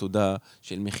תודעה של תודה,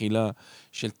 של מחילה,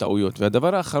 של טעויות.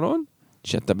 והדבר האחרון,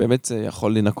 שאתה באמת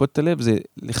יכול לנקות את הלב, זה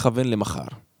לכוון למחר.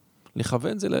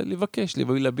 לכוון זה לבקש,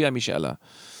 להביע משאלה.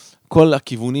 כל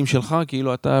הכיוונים שלך,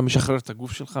 כאילו אתה משחרר את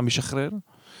הגוף שלך, משחרר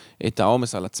את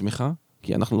העומס על עצמך,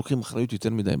 כי אנחנו לוקחים אחריות יותר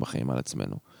מדי בחיים על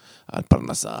עצמנו. על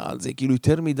פרנסה, על זה כאילו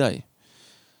יותר מדי.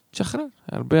 תשחרר.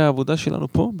 הרבה העבודה שלנו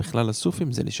פה, בכלל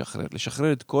הסופים, זה לשחרר.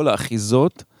 לשחרר את כל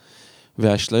האחיזות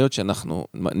והאשליות שאנחנו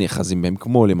נאחזים בהם,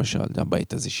 כמו למשל,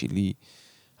 הבית הזה שלי,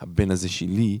 הבן הזה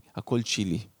שלי, הכל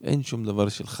שלי. אין שום דבר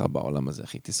שלך בעולם הזה,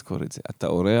 אחי, תזכור את זה. אתה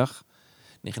אורח,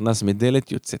 נכנס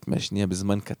מדלת, יוצאת מהשנייה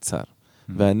בזמן קצר.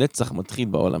 והנצח מתחיל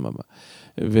בעולם הבא.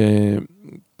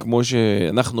 וכמו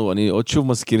שאנחנו, אני עוד שוב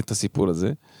מזכיר את הסיפור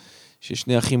הזה,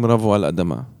 ששני אחים רבו על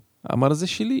אדמה. אמר, זה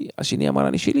שלי, השני אמר,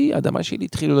 אני שלי, האדמה שלי,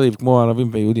 התחילו לריב, כמו הערבים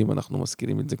והיהודים, אנחנו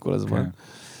מזכירים את זה כל הזמן.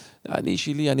 אני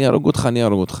שלי, אני ארוג אותך, אני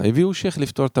ארוג אותך. הביאו שייח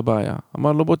לפתור את הבעיה.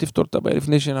 אמר לו, בוא תפתור את הבעיה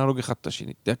לפני שנהרוג אחד את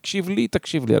השני. תקשיב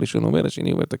לי, הראשון אומר,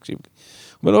 השני אומר, תקשיב לי.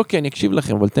 הוא אומר, אוקיי, אני אקשיב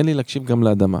לכם, אבל תן לי להקשיב גם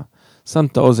לאדמה. שם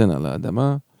את האוזן על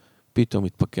האדמה, פתאום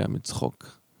מתפקע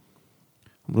מצחוק.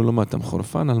 אמרו לו, מה, אתה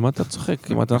מחורפן? על מה אתה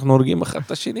צוחק? אם אנחנו הורגים אחד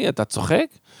את השני, אתה צוחק?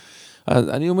 אז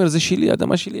אני אומר, זה שלי,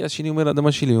 האדמה שלי. השני אומר,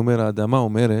 האדמה שלי. הוא אומר, האדמה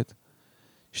אומרת,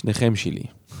 שניכם שלי.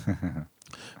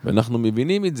 ואנחנו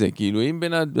מבינים את זה, כאילו, אם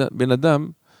בן אדם,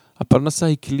 הפרנסה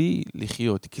היא כלי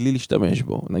לחיות, כלי להשתמש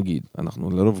בו, נגיד, אנחנו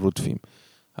לרוב רודפים.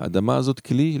 האדמה הזאת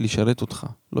כלי לשרת אותך,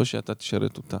 לא שאתה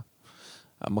תשרת אותה.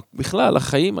 בכלל,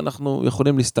 החיים אנחנו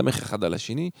יכולים להסתמך אחד על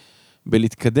השני,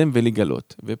 בלהתקדם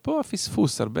ולגלות. ופה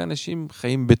הפספוס, הרבה אנשים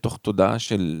חיים בתוך תודעה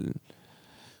של,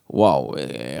 וואו,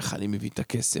 איך אני מביא את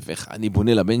הכסף, איך אני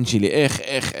בונה לבן שלי,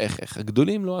 איך.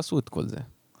 הגדולים לא עשו את כל זה.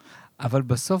 אבל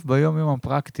בסוף, ביום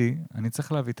הפרקטי, אני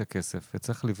צריך להביא את הכסף,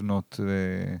 וצריך לבנות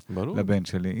לבן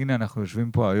שלי. הנה, אנחנו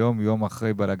יושבים פה היום, יום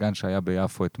אחרי בלגן שהיה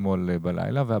ביפו אתמול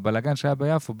בלילה, והבלגן שהיה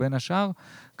ביפו, בין השאר,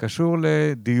 קשור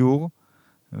לדיור,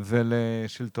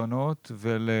 ולשלטונות,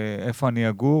 ולאיפה אני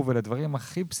אגור, ולדברים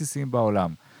הכי בסיסיים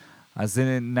בעולם. אז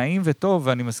זה נעים וטוב,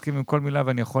 ואני מסכים עם כל מילה,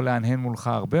 ואני יכול להנהן מולך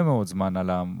הרבה מאוד זמן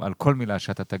על כל מילה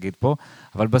שאתה תגיד פה,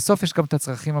 אבל בסוף יש גם את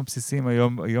הצרכים הבסיסיים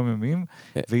היומיומיים,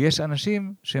 ויש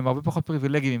אנשים שהם הרבה פחות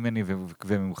פריבילגיים ממני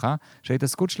וממך,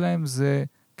 שההתעסקות שלהם זה,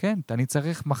 כן, אני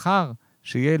צריך מחר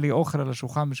שיהיה לי אוכל על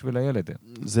השולחן בשביל הילד.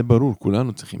 זה ברור,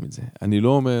 כולנו צריכים את זה. אני לא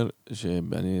אומר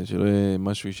שלא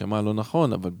משהו יישמע לא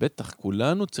נכון, אבל בטח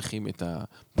כולנו צריכים את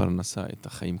הפרנסה, את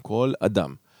החיים, כל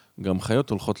אדם. גם חיות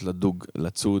הולכות לדוג,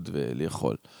 לצוד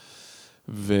ולאכול.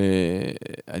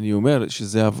 ואני אומר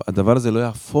שהדבר הזה לא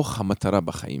יהפוך המטרה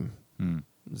בחיים.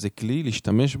 זה כלי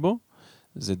להשתמש בו,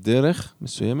 זה דרך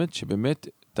מסוימת שבאמת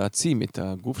תעצים את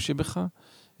הגוף שבך,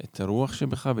 את הרוח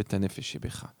שבך ואת הנפש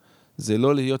שבך. זה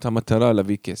לא להיות המטרה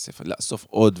להביא כסף, לאסוף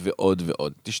עוד ועוד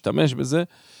ועוד. תשתמש בזה,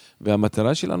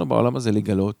 והמטרה שלנו בעולם הזה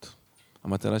לגלות.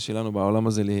 המטרה שלנו בעולם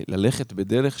הזה ללכת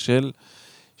בדרך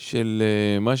של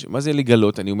מה זה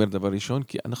לגלות, אני אומר דבר ראשון,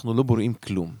 כי אנחנו לא בוראים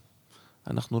כלום.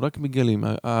 אנחנו רק מגלים,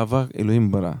 האהבה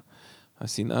אלוהים ברא,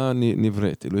 השנאה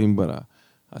נבראת, אלוהים ברא,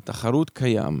 התחרות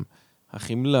קיים,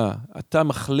 החמלה, אתה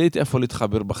מחליט איפה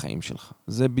להתחבר בחיים שלך.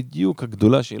 זה בדיוק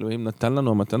הגדולה שאלוהים נתן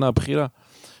לנו, המתנה, הבחירה,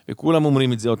 וכולם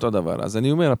אומרים את זה אותו דבר. אז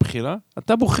אני אומר, הבחירה,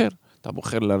 אתה בוחר. אתה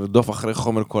בוחר לרדוף אחרי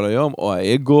חומר כל היום, או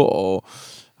האגו, או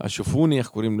השופוני, איך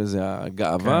קוראים לזה,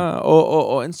 הגאווה,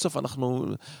 או אין סוף,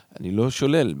 אני לא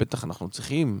שולל, בטח אנחנו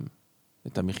צריכים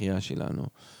את המחיה שלנו,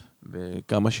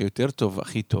 וכמה שיותר טוב,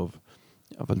 הכי טוב,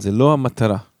 אבל זה לא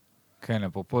המטרה. כן,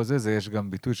 אפרופו זה יש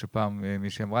גם ביטוי שפעם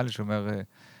מישהי אמרה לי, שאומר,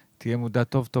 תהיה מודע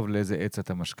טוב טוב לאיזה עץ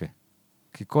אתה משקה.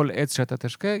 כי כל עץ שאתה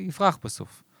תשקה, יפרח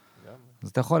בסוף. אז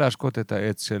אתה יכול להשקות את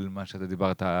העץ של מה שאתה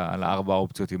דיברת על 4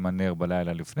 אופציות עם הנר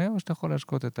בלילה לפני, או שאתה יכול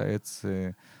להשקות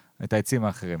את העצים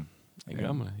האחרים.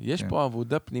 לגמרי. יש פה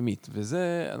עבודה פנימית,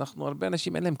 וזה, הרבה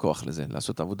אנשים אין להם כוח לזה,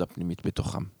 לעשות עבודה פנימית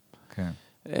בתוכם. כן.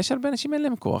 יש הרבה אנשים אין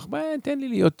להם כוח, תן לי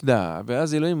להיות דע,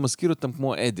 ואז אלוהים מזכיר אותם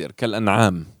כמו עדר,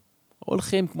 כלאנעם.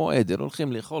 הולכים כמו עדר,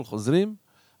 הולכים לאכול, חוזרים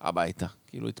הביתה.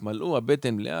 כאילו התמלאו,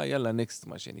 הבטן מלאה, יאללה, נקסט,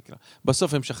 מה שנקרא.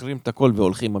 בסוף הם שחררים את הכל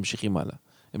והולכים, ממשיכים הלאה.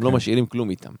 הם לא משאירים כלום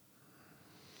איתם.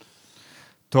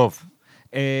 טוב.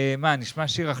 מה, נשמע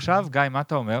שיר עכשיו? גיא, מה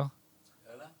אתה אומר?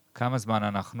 כמה זמן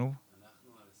אנחנו?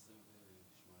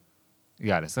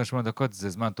 יאללה, 28 דקות זה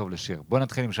זמן טוב לשיר. בוא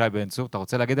נתחיל עם שי בן צור. אתה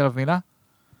רוצה להגיד עליו מילה?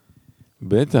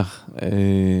 בטח.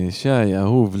 שי,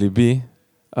 אהוב, ליבי,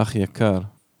 אח יקר,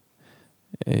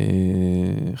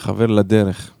 חבר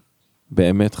לדרך,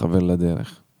 באמת חבר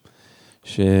לדרך,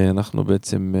 שאנחנו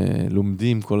בעצם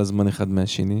לומדים כל הזמן אחד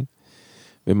מהשני,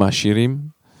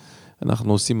 ומעשירים.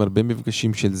 אנחנו עושים הרבה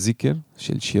מפגשים של זיקר,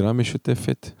 של שירה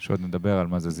משותפת. שעוד נדבר על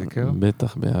מה זה זיקר.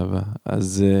 בטח, באהבה.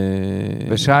 אז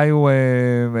ושי הוא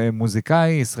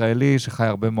מוזיקאי ישראלי שחי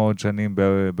הרבה מאוד שנים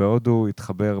בהודו,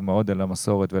 התחבר מאוד אל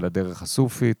המסורת ולדרך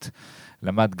הסופית,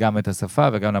 למד גם את השפה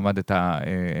וגם למד את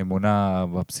האמונה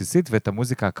הבסיסית ואת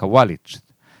המוזיקה הקוואלית,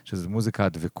 שזו מוזיקה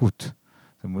הדבקות.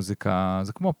 זו מוזיקה,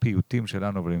 זה כמו פיוטים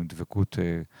שלנו, אבל עם דבקות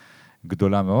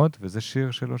גדולה מאוד, וזה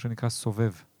שיר שלו שנקרא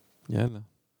סובב. יאללה.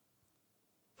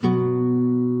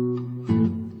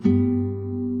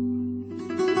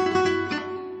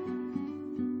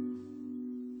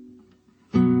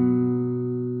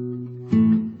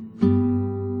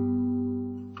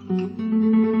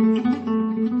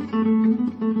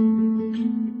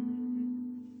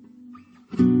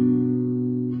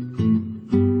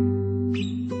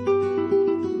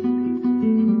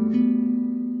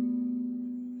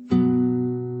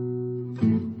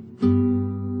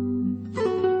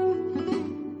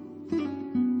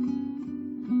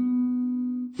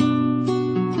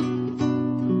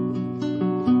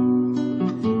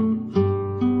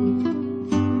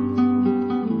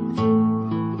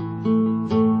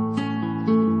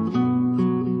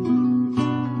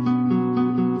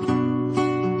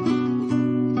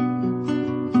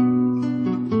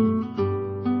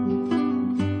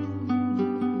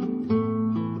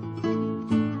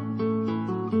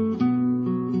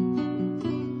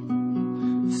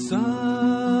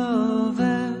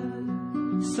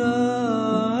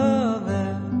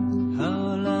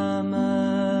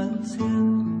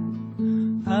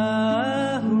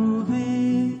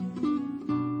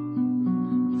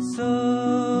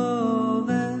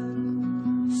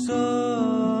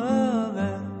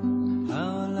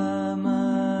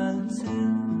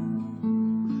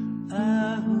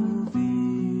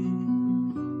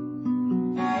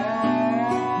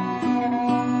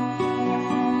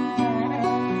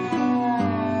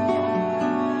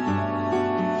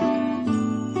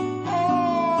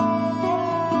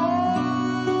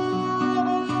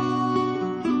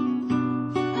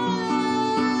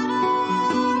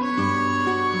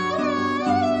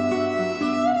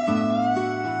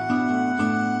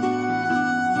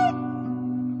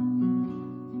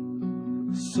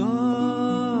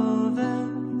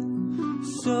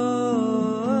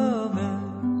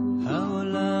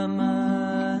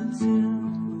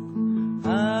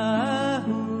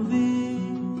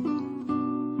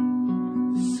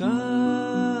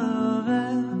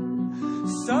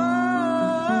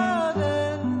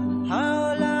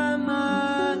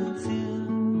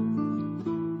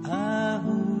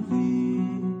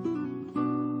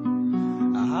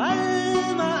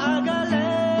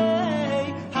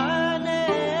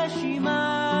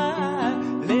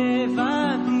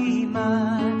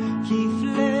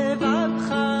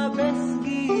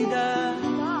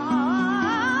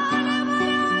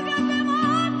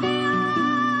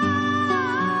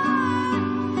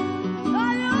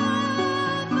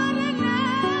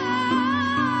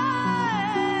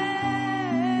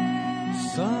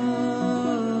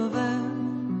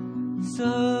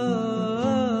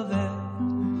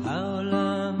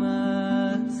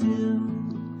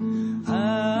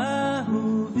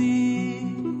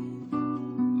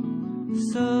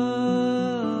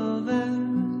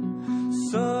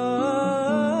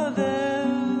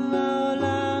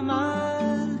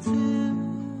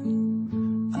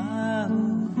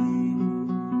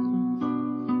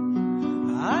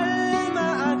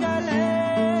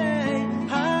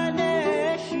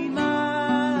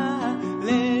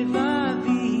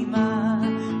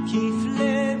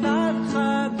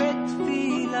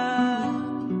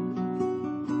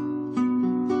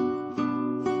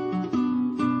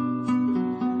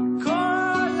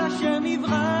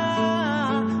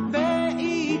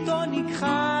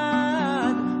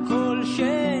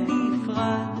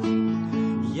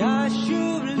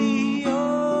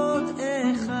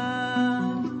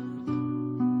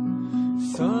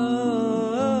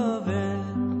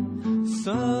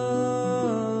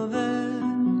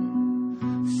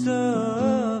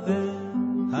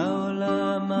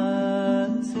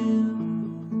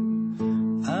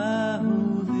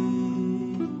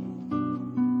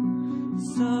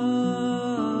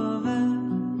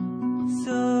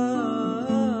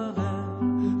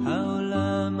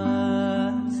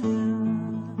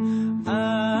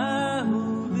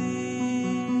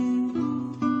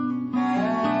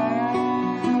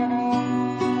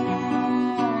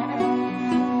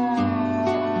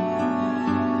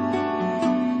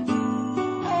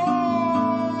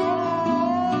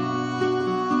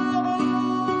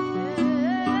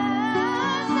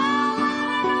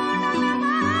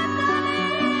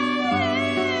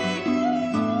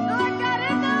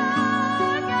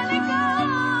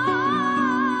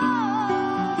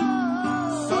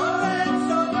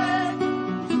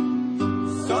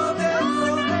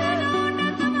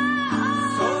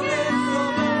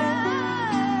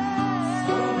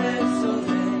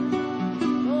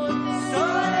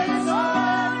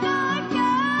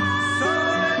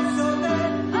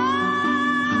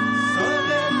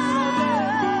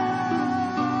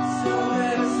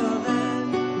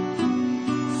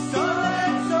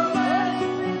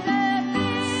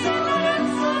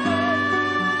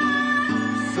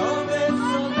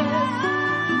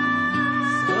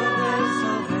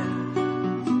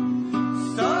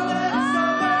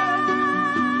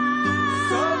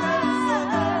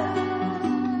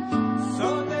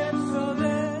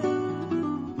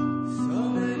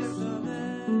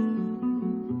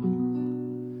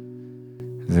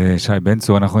 זה שי בן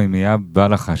צור, אנחנו עם איהאב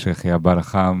בלחה, שייח איהאב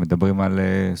בלחה, מדברים על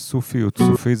סופיות,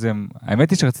 סופיזם. האמת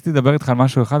היא שרציתי לדבר איתך על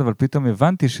משהו אחד, אבל פתאום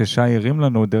הבנתי ששי הרים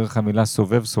לנו דרך המילה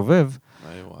סובב סובב.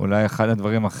 אולי אחד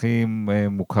הדברים הכי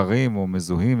מוכרים או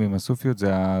מזוהים עם הסופיות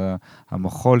זה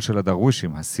המחול של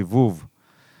הדרווישים, הסיבוב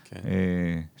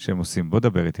שהם עושים. בוא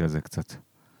דבר איתי על זה קצת.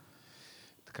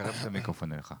 תקרב את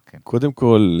המיקרופון אליך, כן. קודם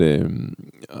כל,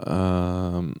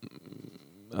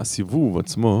 הסיבוב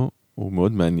עצמו הוא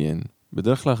מאוד מעניין.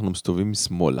 בדרך כלל אנחנו מסתובבים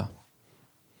משמאלה,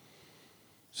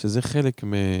 שזה חלק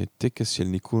מטקס של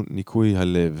ניקוי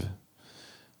הלב.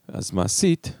 אז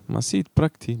מעשית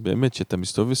פרקטי, באמת, שאתה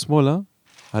מסתובב שמאלה,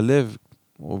 הלב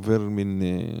עובר מין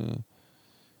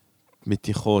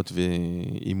מתיחות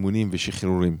ואימונים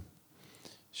ושחרורים.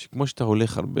 שכמו שאתה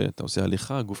הולך הרבה, אתה עושה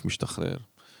הליכה, הגוף משתחרר.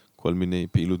 כל מיני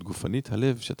פעילות גופנית,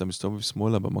 הלב, שאתה מסתובב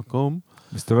שמאלה במקום.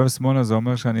 מסתובב שמאלה זה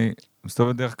אומר שאני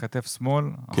מסתובב דרך כתף שמאל,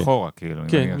 כן. אחורה כאילו,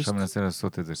 כן, אם אני עכשיו מנסה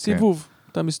לעשות את זה. סיבוב,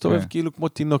 כן. אתה מסתובב כן. כאילו כמו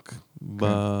תינוק, כן.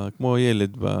 כמו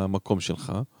ילד במקום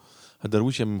שלך.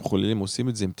 הדרווישים מחוללים עושים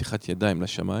את זה עם פתיחת ידיים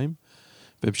לשמיים,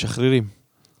 והם משחררים.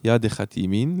 יד אחת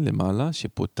ימין למעלה,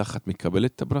 שפותחת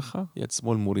מקבלת את הברכה, יד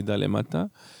שמאל מורידה למטה,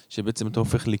 שבעצם אתה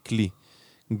הופך לכלי.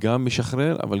 גם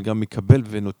משחרר, אבל גם מקבל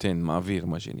ונותן, מעביר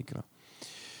מה שנקרא.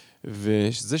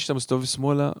 וזה שאתה מסתובב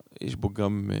שמאלה, יש בו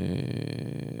גם,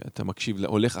 אתה מקשיב,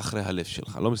 הולך אחרי הלב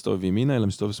שלך, לא מסתובב ימינה, אלא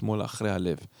מסתובב שמאלה אחרי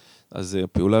הלב. אז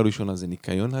הפעולה הראשונה זה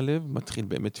ניקיון הלב, מתחיל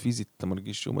באמת פיזית, אתה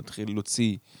מרגיש שהוא מתחיל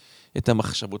להוציא את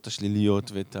המחשבות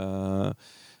השליליות ואת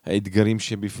האתגרים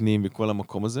שבפנים וכל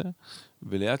המקום הזה,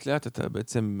 ולאט לאט אתה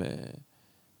בעצם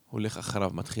הולך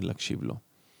אחריו, מתחיל להקשיב לו.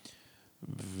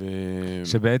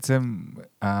 שבעצם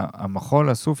המחול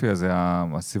הסופי הזה,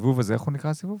 הסיבוב הזה, איך הוא נקרא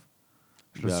הסיבוב?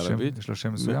 בערבית? יש לו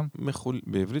שם מסוים?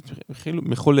 בעברית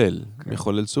מחולל,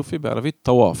 מחולל סופי, בערבית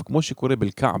טוואף, כמו שקורה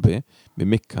בלקעבה,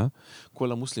 במכה,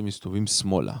 כל המוסלמים מסתובבים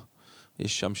שמאלה.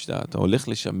 יש שם, אתה הולך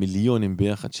לשם מיליונים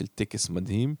ביחד של טקס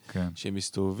מדהים, שהם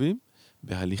מסתובבים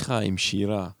בהליכה עם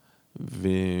שירה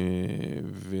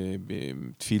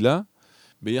ובתפילה,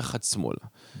 ביחד שמאלה.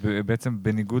 בעצם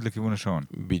בניגוד לכיוון השעון.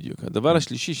 בדיוק. הדבר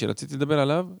השלישי שרציתי לדבר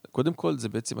עליו, קודם כל זה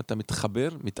בעצם אתה מתחבר,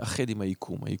 מתאחד עם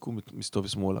היקום. היקום מסתובב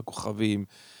שמאלה, הכוכבים,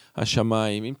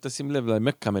 השמיים. אם תשים לב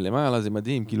למכה מלמעלה, זה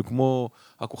מדהים. כאילו כמו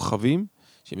הכוכבים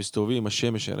שמסתובבים עם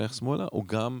השמש הירח שמאלה, או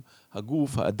גם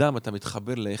הגוף, האדם, אתה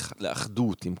מתחבר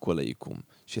לאחדות עם כל היקום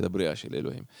של הבריאה של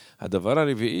אלוהים. הדבר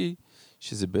הרביעי,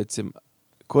 שזה בעצם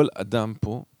כל אדם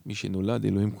פה, מי שנולד,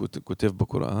 אלוהים כותב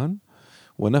בקוראן,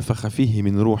 ונפח פיhi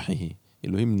מן רוחיhi.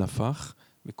 אלוהים נפח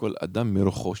מכל אדם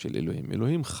מרוחו של אלוהים.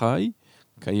 אלוהים חי,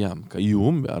 קיים,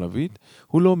 קיום בערבית,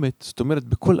 הוא לא מת. זאת אומרת,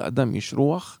 בכל אדם יש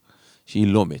רוח שהיא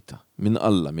לא מתה, מן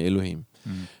אללה, מאלוהים.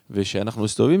 ושאנחנו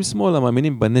מסתובבים שמאלה,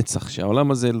 מאמינים בנצח,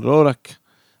 שהעולם הזה לא רק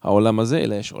העולם הזה,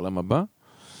 אלא יש עולם הבא.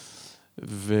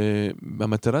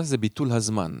 ובמטרה זה ביטול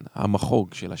הזמן.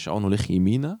 המחוג של השעון הולך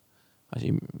ימינה,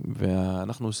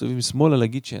 ואנחנו מסתובבים שמאלה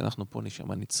להגיד שאנחנו פה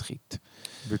נשמה נצחית.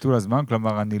 ביטול הזמן,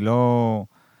 כלומר, אני לא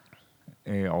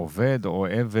עובד או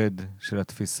עבד של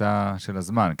התפיסה של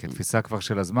הזמן, כי התפיסה כבר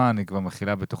של הזמן היא כבר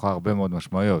מכילה בתוכה הרבה מאוד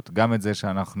משמעויות. גם את זה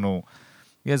שאנחנו,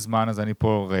 יש זמן, אז אני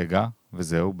פה רגע,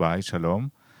 וזהו, ביי, שלום,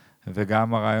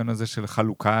 וגם הרעיון הזה של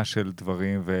חלוקה של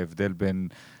דברים, והבדל בין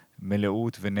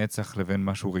מלאות ונצח לבין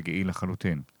משהו רגעי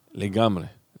לחלוטין. לגמרי.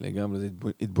 לגמרי, זה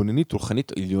התבוננית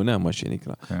רוחנית עליונה, מה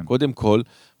שנקרא. כן. קודם כל,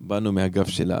 באנו מהגב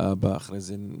של האבא, אחרי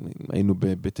זה היינו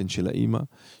בבטן של האמא,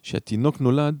 שהתינוק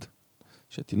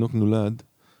נולד,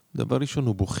 דבר ראשון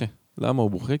הוא בוכה. למה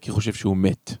הוא בוכה? כי הוא חושב שהוא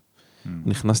מת. הוא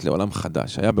נכנס לעולם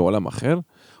חדש. היה בעולם אחר,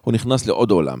 הוא נכנס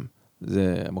לעוד עולם.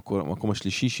 זה המקום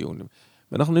השלישי שהוא.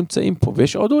 ואנחנו נמצאים פה,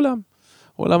 ויש עוד עולם.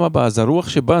 עולם הבא, אז הרוח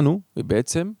שבאנו,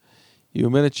 ובעצם, היא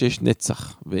אומרת שיש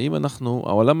נצח, ואם אנחנו,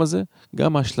 העולם הזה,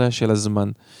 גם האשליה של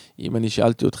הזמן. אם אני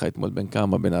שאלתי אותך אתמול בין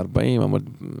כמה, בין 40,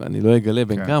 אני לא אגלה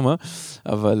בין כמה,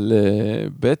 אבל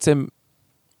בעצם,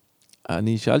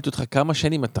 אני שאלתי אותך כמה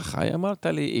שנים אתה חי, אמרת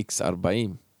לי X,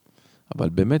 40. אבל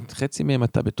באמת, חצי מהם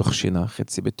אתה בתוך שינה,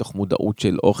 חצי בתוך מודעות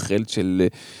של אוכל,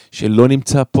 של לא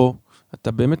נמצא פה.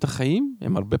 אתה באמת, החיים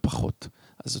הם הרבה פחות.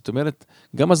 אז זאת אומרת,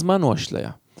 גם הזמן הוא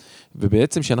אשליה.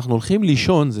 ובעצם שאנחנו הולכים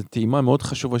לישון, זו טעימה מאוד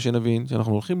חשובה שנבין,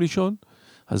 שאנחנו הולכים לישון,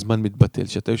 הזמן מתבטל.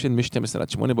 שאתה יושן מ-12 עד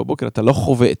 8 בבוקר, אתה לא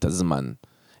חווה את הזמן.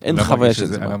 אין חוויה של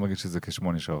זמן. אני לא מרגיש שזה כ8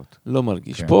 שעות. לא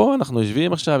מרגיש. פה אנחנו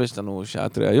יושבים עכשיו, יש לנו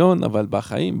שעת ראיון, אבל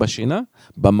בחיים, בשינה,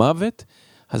 במוות,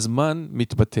 הזמן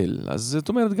מתבטל. אז זאת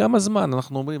אומרת, גם הזמן,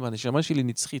 אנחנו אומרים, הנשמה שלי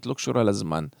נצחית, לא קשורה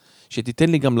לזמן. שתיתן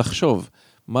לי גם לחשוב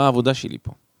מה העבודה שלי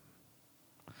פה.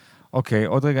 אוקיי,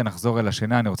 עוד רגע נחזור אל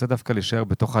השינה, אני רוצה דווקא להישאר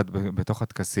בתוך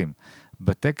הטקסים.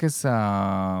 בטקס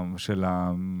של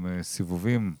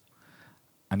הסיבובים,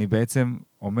 אני בעצם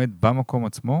עומד במקום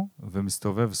עצמו,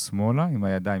 ומסתובב שמאלה, עם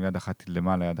הידיים, יד אחת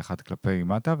למעלה, יד אחת כלפי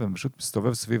מטה, ופשוט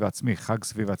מסתובב סביב עצמי, חג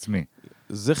סביב עצמי.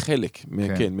 זה חלק,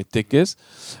 כן, מטקס.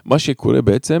 מה שקורה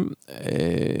בעצם,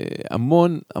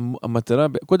 המון, המטרה,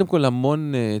 קודם כל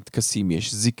המון טקסים,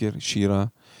 יש זיקר, שירה,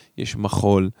 יש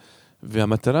מחול,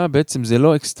 והמטרה בעצם זה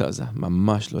לא אקסטאזה,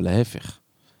 ממש לא, להפך.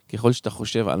 ככל שאתה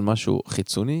חושב על משהו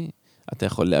חיצוני, אתה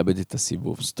יכול לאבד את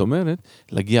הסיבוב. זאת אומרת,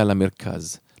 להגיע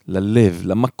למרכז, ללב,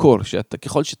 למקור,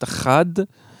 ככל שאתה חד,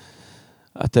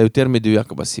 אתה יותר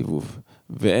מדויק בסיבוב,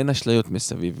 ואין אשליות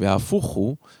מסביב. וההפוך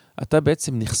הוא, אתה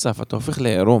בעצם נחשף, אתה הופך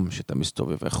לעירום שאתה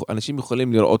מסתובב. אנשים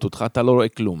יכולים לראות אותך, אתה לא רואה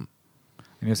כלום.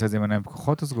 אני עושה את זה עם עיניים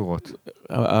פקוחות או סגורות?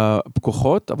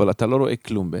 פקוחות, אבל אתה לא רואה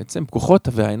כלום בעצם. פקוחות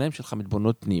והעיניים שלך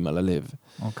מתבוננות פנים על הלב.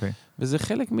 אוקיי. וזה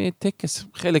חלק מטקס,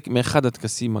 חלק מאחד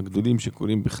הטקסים הגדולים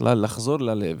שקוראים בכלל, לחזור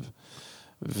ללב.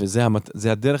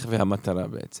 וזה הדרך והמטרה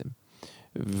בעצם.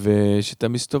 ושאתה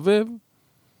מסתובב,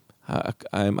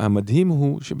 המדהים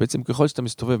הוא שבעצם ככל שאתה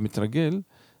מסתובב מתרגל,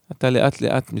 אתה לאט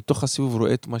לאט מתוך הסיבוב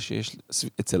רואה את מה שיש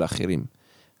אצל האחרים.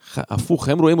 הפוך,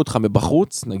 הם רואים אותך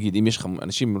מבחוץ, נגיד אם יש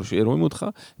אנשים שרואים אותך,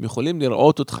 הם יכולים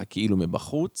לראות אותך כאילו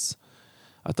מבחוץ,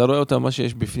 אתה רואה אותם מה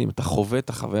שיש בפנים, אתה חווה את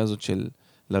החוויה הזאת של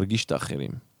להרגיש את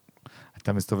האחרים.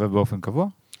 אתה מסתובב באופן קבוע?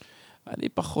 אני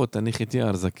פחות, אני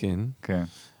חתיאר זקן. כן.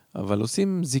 אבל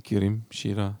עושים זיכרים,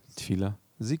 שירה, תפילה.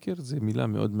 זיכר זה מילה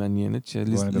מאוד מעניינת,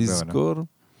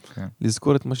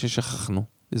 לזכור את מה ששכחנו.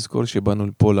 לזכור שבאנו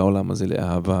פה לעולם הזה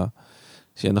לאהבה,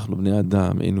 שאנחנו בני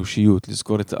אדם, אנושיות,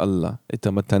 לזכור את אללה, את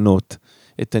המתנות,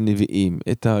 את הנביאים,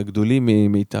 את הגדולים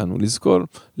מאיתנו, לזכור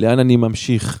לאן אני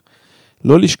ממשיך,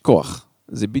 לא לשכוח.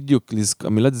 זה בדיוק,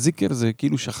 המילת זיכר זה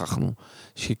כאילו שכחנו,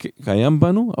 שקיים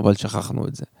בנו, אבל שכחנו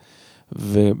את זה.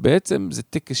 ובעצם זה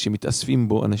טקס שמתאספים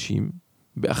בו אנשים,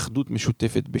 באחדות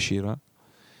משותפת בשירה,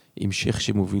 עם שייח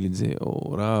שמוביל את זה,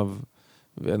 או רב,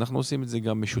 ואנחנו עושים את זה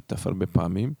גם משותף הרבה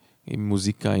פעמים, עם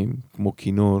מוזיקאים כמו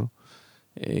כינור,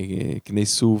 קני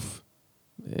סוף,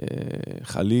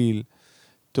 חליל,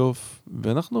 טוב,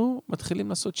 ואנחנו מתחילים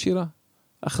לעשות שירה,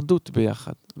 אחדות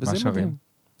ביחד. מה שרים?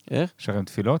 איך? שרים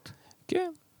תפילות?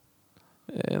 כן.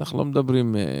 אנחנו לא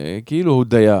מדברים, כאילו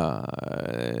הודיה,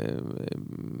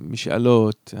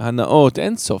 משאלות, הנאות,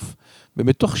 אין סוף.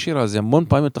 ומתוך שירה זה המון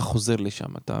פעמים אתה חוזר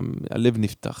לשם, הלב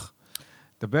נפתח.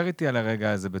 דבר איתי על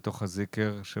הרגע הזה בתוך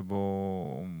הזיקר,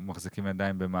 שבו מחזיקים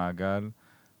ידיים במעגל,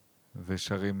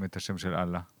 ושרים את השם של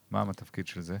אללה. מה התפקיד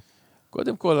של זה?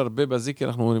 קודם כל, הרבה בזיקר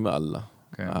אנחנו אומרים אללה.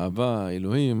 כן. אהבה,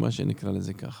 אלוהים, מה שנקרא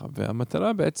לזה ככה.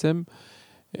 והמטרה בעצם,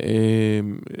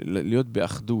 להיות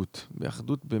באחדות.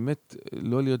 באחדות באמת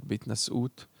לא להיות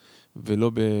בהתנשאות, ולא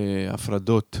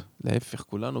בהפרדות. להפך,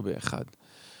 כולנו באחד.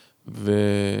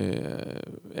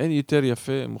 ואין יותר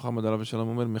יפה, מוחמד עליו השלום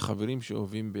אומר, מחברים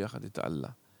שאוהבים ביחד את אללה,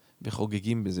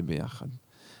 וחוגגים בזה ביחד.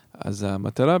 אז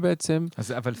המטרה בעצם...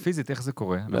 אבל פיזית, איך זה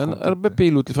קורה? הרבה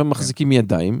פעילות, לפעמים מחזיקים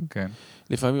ידיים, כן.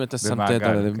 לפעמים אתה שמת את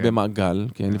הלב במעגל,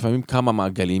 לפעמים כמה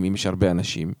מעגלים, אם יש הרבה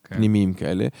אנשים, פנימיים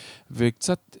כאלה,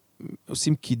 וקצת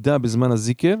עושים קידה בזמן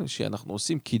הזיקר, שאנחנו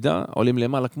עושים קידה, עולים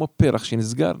למעלה כמו פרח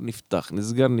שנסגר, נפתח,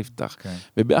 נסגר, נפתח.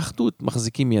 ובאחדות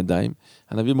מחזיקים ידיים.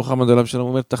 הנביא מוחמד עליו שלום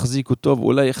אומר, תחזיקו טוב,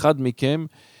 אולי אחד מכם,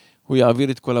 הוא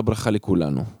יעביר את כל הברכה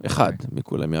לכולנו. אחד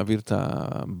מכולם יעביר את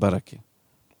הברכה.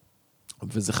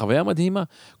 וזו חוויה מדהימה.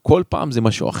 כל פעם זה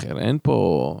משהו אחר, אין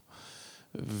פה...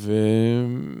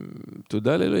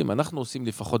 ותודה לאלוהים, אנחנו עושים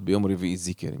לפחות ביום רביעי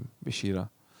זיקרים, בשירה.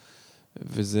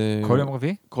 וזה... כל יום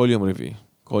רביעי? כל יום רביעי.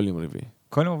 כל יום רביעי.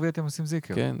 כל יום רביעי אתם עושים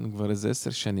זיקר? כן, כבר איזה 10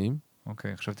 שנים.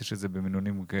 אוקיי, חשבתי שזה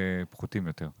במינונים פחותים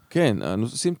יותר. כן, אנחנו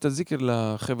עושים את הזיקר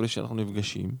לחבר'ה שאנחנו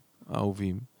נפגשים,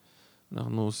 האהובים.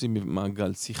 אנחנו עושים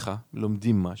מעגל שיחה,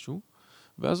 לומדים משהו,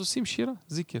 ואז עושים שירה,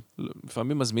 זיקר.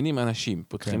 לפעמים מזמינים אנשים,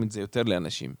 פותחים את זה יותר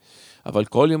לאנשים. אבל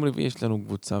כל יום רביעי יש לנו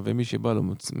קבוצה, ומי שבא לו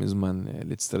מזמן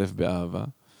להצטרף באהבה.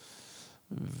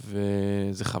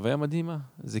 וזה חוויה מדהימה,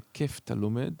 זה כיף, אתה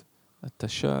לומד, אתה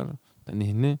שר, אתה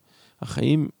נהנה.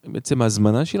 החיים, בעצם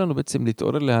ההזמנה שלנו בעצם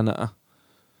להתעורר להנאה.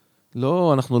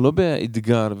 לא, אנחנו לא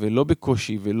באתגר ולא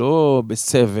בקושי ולא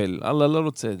בסבל. אללה לא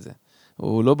רוצה את זה.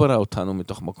 הוא לא ברא אותנו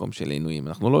מתוך מקום של עינויים.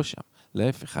 אנחנו לא שם.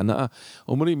 להפך, הנאה.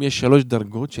 אומרים, יש 3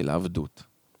 דרגות של עבדות.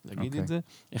 נגיד את זה.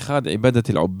 1, עבדת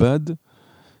אל-עובד.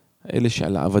 אלה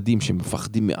שעל העבדים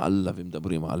שמפחדים מאללה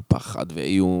ומדברים על פחד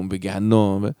ואיום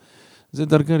וגיהנום. זה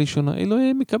דרגה ראשונה.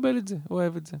 אלוהים מקבל את זה,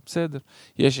 אוהב את זה, בסדר.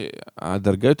 יש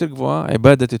הדרגה יותר גבוהה,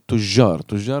 עבדת את תוג'ר.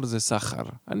 תוג'ר זה סחר.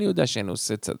 אני יודע שאני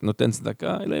נותן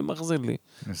צדקה, אלוהים מחזיר לי.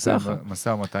 מסע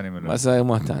ומתן עם אלוהים. מסע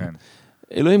ומתן.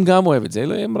 אלוהים גם אוהב את זה.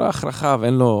 אלוהים רך, רחב,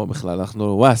 אין לו בכלל, אנחנו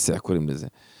וואסע קוראים לזה.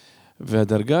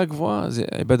 והדרגה הגבוהה זה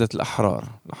עבדת לאחרר.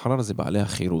 לאחרר זה בעלי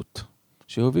החירות.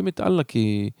 שאוהבים את אללה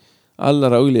כי אללה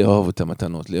ראוי לאהוב את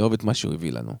המתנות, לאהוב את מה שהוא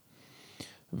הביא לנו.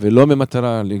 ולא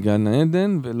ממטרה לגן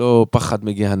העדן, ולא פחד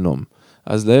מגיהנום.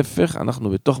 אז להפך, אנחנו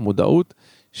בתוך מודעות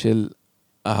של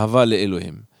אהבה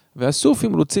לאלוהים.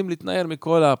 והסופים רוצים להתנער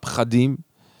מכל הפחדים,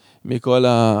 מכל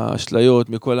האשליות,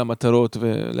 מכל המטרות,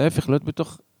 ולהפך, להיות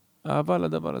בתוך אהבה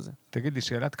לדבר הזה. תגיד לי,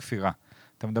 שאלת כפירה.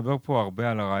 אתה מדבר פה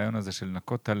הרבה על הרעיון הזה של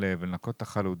לנקות את הלב, ולנקות את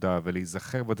החלודה,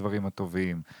 ולהיזכר בדברים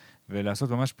הטובים, ולעשות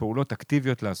ממש פעולות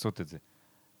אקטיביות לעשות את זה.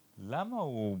 למה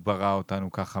הוא ברא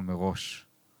אותנו ככה מראש?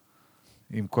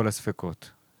 עם כל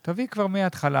הספקות. תביא כבר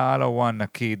מההתחלה על הוואן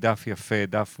נקי, דף יפה,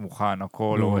 דף מוכן,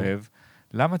 הכל אוהב.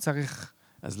 למה צריך...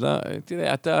 אז לא,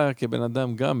 תראה, אתה כבן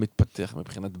אדם גם מתפתח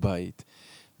מבחינת בית.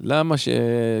 למה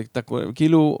שאתה,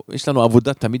 כאילו, יש לנו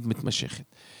עבודה תמיד מתמשכת.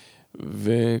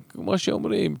 וכמו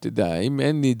שאומרים, תדע, אם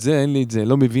אין לי את זה, אין לי את זה,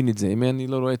 לא מבין את זה, אם אני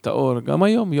לא רואה את האור, גם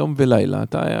היום, יום ולילה,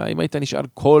 אם היית נשאר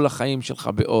כל החיים שלך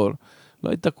באור, לא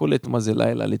היית קולט מה זה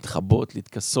לילה, להתחבות,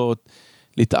 להתכסות,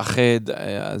 להתאחד,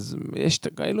 אז יש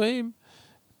את האלוהים,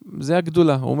 זה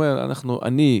הגדולה. הוא אומר,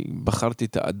 אני בחרתי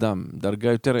את האדם,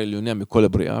 דרגה יותר עליונה מכל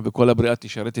הבריאה, וכל הבריאה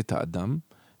תשרת את האדם,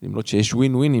 למרות שיש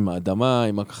ווין ווין עם האדמה,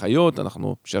 עם החיות,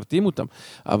 אנחנו משרתים אותם,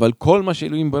 אבל כל מה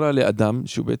שאלוהים ברא לאדם,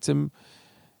 שהוא בעצם,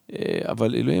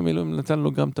 אבל אלוהים נתן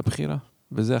לו גם את הבחירה,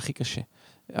 וזה הכי קשה.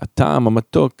 הטעם,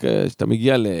 המתוק, שאתה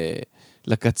מגיע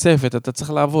לקצפת, אתה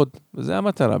צריך לעבוד. וזה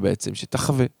המטרה בעצם,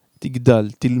 שתחווה, תגדל,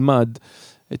 תלמד,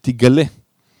 תגלה.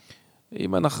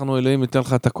 אם אנחנו אלוהים ניתן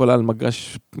לך את הכל על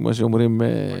מגש, כמו שאומרים,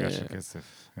 מגש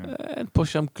הכסף. אין פה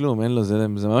שם כלום, אין לו, זה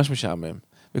ממש משעמם.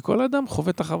 וכל אדם חווה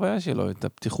את החוויה שלו, את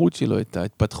הפתיחות שלו, את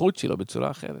ההתפתחות שלו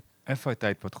בצורה אחרת. איפה הייתה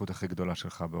ההתפתחות הכי גדולה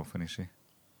שלך באופן אישי?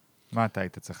 מה אתה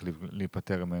היית צריך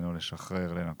להיפטר ממנו,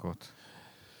 לשחרר, לנקות?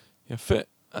 יפה.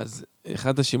 אז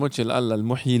אחד השמות של אללה,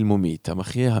 אל-מוחי אל-מומית,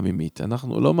 המחיה הממית.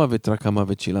 אנחנו לא מוות רק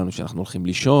המוות שלנו, שאנחנו הולכים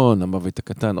לישון, המוות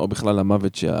הקטן, או בכלל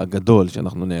המוות הגדול,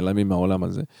 שאנחנו נעלמים מהעולם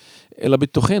הזה. אלא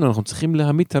בתוכנו, אנחנו צריכים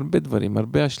להמית הרבה דברים,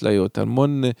 הרבה אשליות,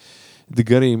 המון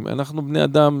דגרים. אנחנו בני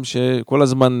אדם שכל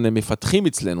הזמן מפתחים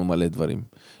אצלנו מלא דברים.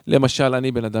 למשל,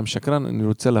 אני בן אדם שקרן, אני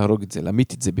רוצה להרוג את זה,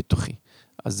 להמית את זה בתוכי.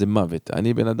 אז זה מוות.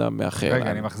 אני בן אדם מאחר.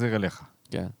 רגע, אני מחזיר אליך.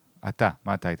 כן.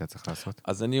 מה אתה היית צריך לעשות?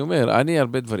 אז אני אומר, אני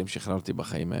הרבה דברים שחררתי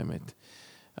בחיים, האמת.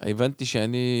 הבנתי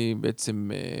שאני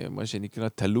בעצם, מה שנקרא,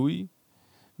 תלוי,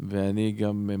 ואני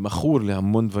גם מכור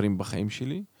להמון דברים בחיים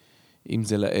שלי, אם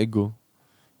זה לאגו,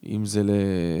 אם זה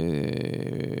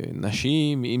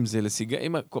לנשים, אם זה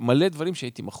לסיגרים, מלא דברים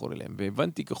שהייתי מכור אליהם.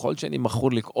 והבנתי ככל שאני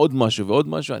מכור לעוד משהו ועוד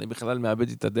משהו, אני בכלל מאבד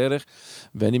את הדרך,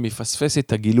 ואני מפספס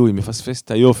את הגילוי, מפספס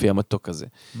את היופי המתוק הזה.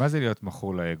 מה זה להיות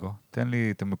מכור לאגו? תן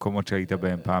לי את המקומות שהיית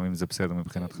בהם פעם, אם זה בסדר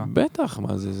מבחינתך. בטח,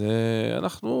 מה זה?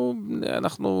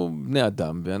 אנחנו בני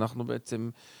אדם, ואנחנו בעצם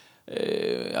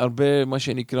הרבה, מה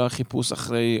שנקרא, חיפוש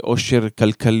אחרי עושר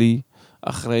כלכלי,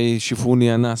 אחרי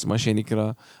שיפוני אנס, מה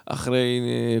שנקרא, אחרי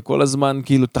כל הזמן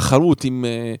כאילו תחרות עם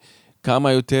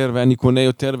כמה יותר, ואני קונה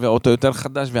יותר, והאוטו יותר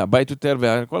חדש, והבית יותר,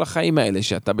 וכל החיים האלה,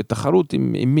 שאתה בתחרות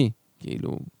עם מי?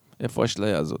 כאילו, איפה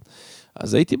האשליה הזאת?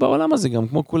 אז הייתי בעולם הזה גם,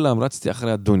 כמו כולם, רצתי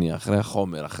אחרי הדוניה, אחרי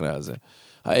החומר, אחרי הזה.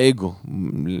 האגו.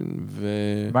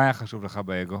 מה היה חשוב לך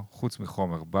באגו? חוץ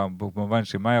מחומר. במובן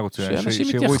שמה היה רוצה?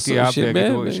 שיראו את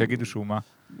איהאב שיגידו שהוא מה?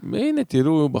 הנה,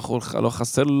 תראו, בחור לא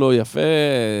חסר לו יפה,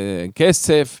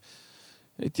 כסף,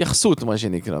 התייחסות, מה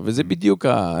שנקרא. וזה בדיוק,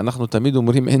 אנחנו תמיד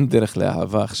אומרים, אין דרך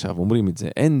לאהבה עכשיו, אומרים את זה,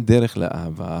 אין דרך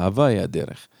לאהבה, האהבה היא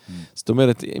הדרך. זאת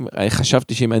אומרת,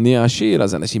 חשבתי שאם אני עשיר,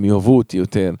 אז אנשים יאהבו אותי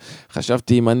יותר.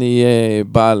 חשבתי אם אני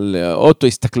בעל אוטו,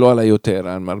 יסתכלו עליי יותר.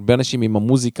 הרבה אנשים עם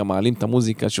המוזיקה, מעלים את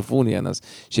המוזיקה, שופוני, אז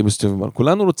שמסתובבים.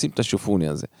 כולנו רוצים את השופוני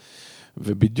הזה.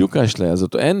 ובדיוק האשליה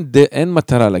הזאת, אין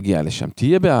מטרה להגיע לשם.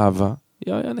 תהיה באהבה,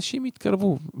 אנשים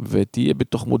יתקרבו, ותהיה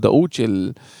בתוך מודעות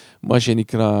של מה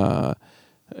שנקרא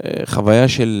חוויה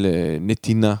של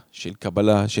נתינה, של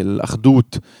קבלה, של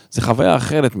אחדות. זה חוויה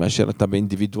אחרת מאשר אתה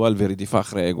באינדיבידואל ורדיפה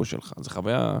אחרי האגו שלך. זו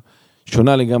חוויה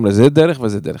שונה לגמרי, זה דרך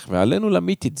וזה דרך, ועלינו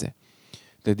להמית את זה.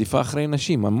 רדיפה אחרי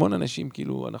נשים, המון אנשים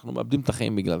כאילו, אנחנו מאבדים את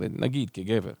החיים בגלל זה, נגיד,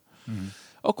 כגבר.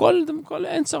 או כל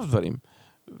אין סוף דברים.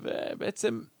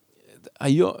 ובעצם,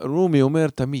 רומי אומר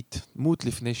תמית, מות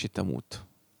לפני שתמות.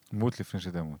 מות לפני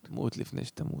שתמות. מות לפני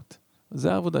שתמות.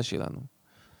 זה העבודה שלנו.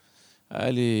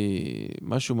 היה לי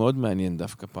משהו מאוד מעניין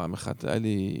דווקא פעם אחת.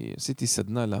 עשיתי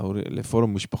סדנה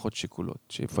לפורום משפחות שכולות,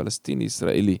 שפלסטיני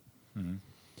ישראלי,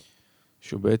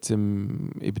 שהוא בעצם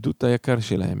איבדו את היקר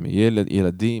שלהם,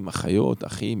 ילדים, אחיות,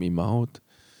 אחים, אמהות.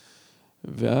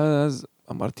 ואז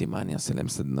אמרתי, מה אני אעשה להם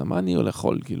סדנה? מה אני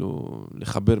יכול כאילו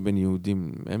לחבר בין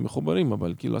יהודים? הם מחוברים,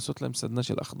 אבל כאילו לעשות להם סדנה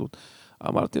של אחדות.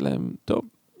 אמרתי להם, טוב,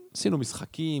 עשינו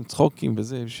משחקים, צחוקים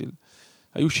וזה,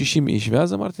 היו 60 איש,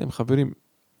 ואז אמרתי להם, חברים,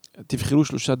 תבחרו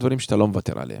 3 דברים שאתה לא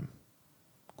מוותר עליהם.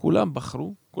 כולם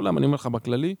בחרו, אני אומר לך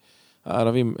בכללי,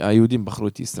 היהודים בחרו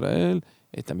את ישראל,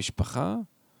 את המשפחה,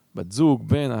 בת זוג,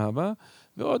 בן, אהבה,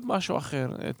 ועוד משהו אחר,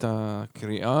 את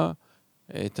הקריאה,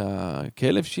 את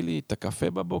הכלב שלי, את הקפה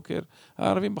בבוקר.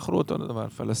 הערבים בחרו אותו דבר,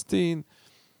 פלסטין,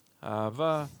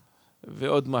 אהבה,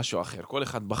 ועוד משהו אחר. כל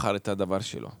אחד בחר את הדבר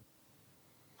שלו.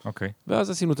 אוקיי. ואז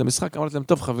עשינו את המשחק, אמרתי להם,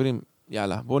 טוב חברים,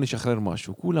 יאללה, בואו נשחרר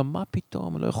משהו. כולם, מה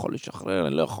פתאום? אני לא יכול לשחרר,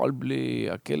 אני לא יכול בלי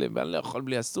הכלב, אני לא יכול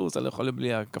בלי הסוס, אני לא יכול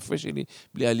בלי הקפה שלי,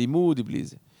 בלי הלימוד, בלי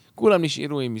זה. כולם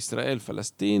נשארו עם ישראל,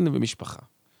 פלסטין ומשפחה.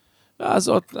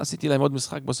 ואז עשיתי להם עוד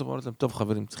משחק, בסוף אמרתי להם, טוב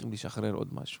חברים, צריכים לשחרר עוד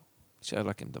משהו. נשאר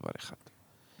רק עם דבר אחד.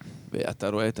 ואתה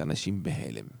רואה את האנשים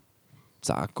בהלם.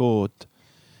 צעקות,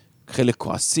 חלק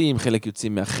כועסים, חלק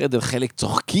יוצאים מהחדר, חלק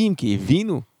צוחקים כי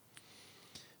הבינו.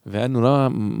 והיה נורא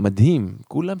מדהים.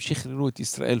 כולם שחררו את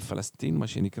ישראל, פלסטין, מה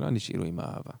שנקרא, נשארו עם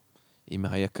האהבה. עם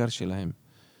היקר שלהם.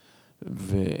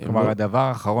 כלומר, הדבר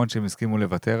האחרון שהם הסכימו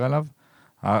לוותר עליו,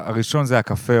 הראשון זה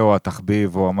הקפה או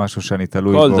התחביב או משהו שאני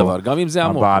תלוי בו. כל דבר, גם אם זה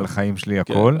עמוק. הבעל חיים שלי,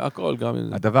 הכל. כן, הכל, גם אם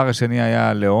זה. הדבר השני היה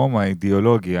הלאום,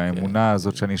 האידיאולוגיה, האמונה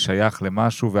הזאת שאני שייך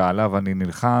למשהו ועליו אני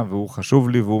נלחם והוא חשוב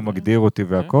לי והוא מגדיר אותי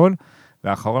והכל.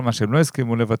 והאחרון, מה שהם לא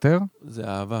הסכימו לוותר?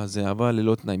 זה אהבה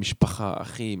ללא תנאי, משפחה,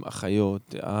 אחים,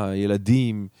 אחיות,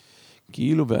 הילדים,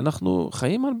 כאילו, ואנחנו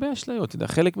חיים הרבה אשליות. אתה יודע,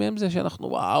 חלק מהם זה שאנחנו,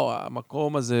 וואו,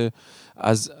 המקום הזה.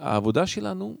 אז העבודה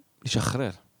שלנו,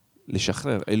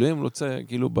 לשחרר. אלוהים רוצה,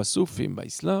 כאילו, בסופים,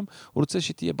 באיסלאם, הוא רוצה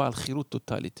שתהיה בעל חירות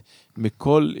טוטלית,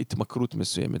 מכל התמכרות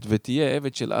מסוימת, ותהיה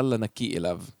עבד של אללה נקי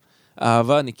אליו.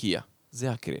 אהבה נקייה.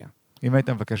 זה הקריאה. אם היית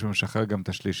מבקש ומשחרר גם את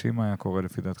השלישי, מה היה קורה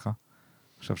לפי דעתך?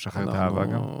 עכשיו שחרר את האהבה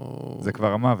גם? זה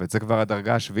כבר המוות, זה כבר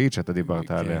הדרגה השביעית שאתה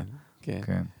דיברת עליה.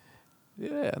 כן.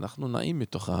 אנחנו נעים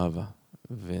מתוך אהבה,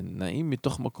 ונעים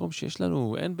מתוך מקום שיש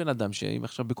לנו, אין בן אדם שאם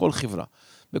עכשיו בכל חברה,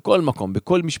 בכל מקום,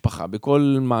 בכל משפחה,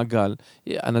 בכל מעגל,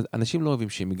 אנשים לא אוהבים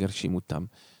שהם מגרשים אותם,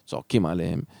 צועקים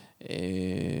עליהם,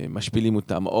 משפילים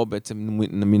אותם, או בעצם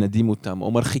מנדים אותם,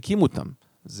 או מרחיקים אותם,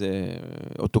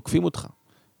 או תוקפים אותך.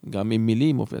 גם עם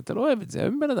מילים, אתה לא אוהב את זה,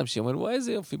 אין בן אדם שאומר, וואי,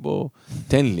 איזה יופי, בוא,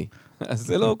 תן לי. אז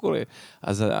זה לא קורה.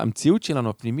 אז המציאות שלנו,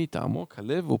 הפנימית, העמוק,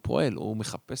 הלב, הוא פועל, הוא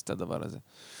מחפש את הדבר הזה.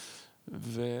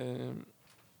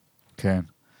 כן.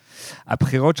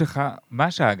 הבחירות שלך,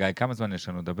 מה שעה, גיא, כמה זמן יש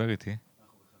לנו? דבר איתי.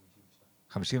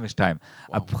 52.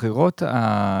 הבחירות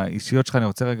האישיות שלך, אני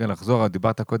רוצה רגע לחזור,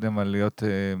 דיברת קודם על להיות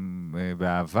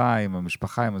באהבה עם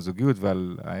המשפחה, עם הזוגיות,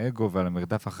 ועל האגו ועל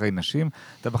המרדף אחרי נשים.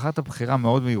 אתה בחרת בחירה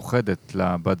מאוד מיוחדת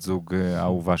לבת זוג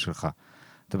האהובה שלך.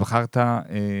 אתה בחרת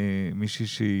מישהי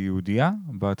שהיא יהודייה,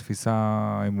 בתפיסה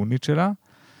האמונית שלה.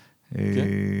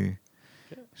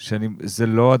 זה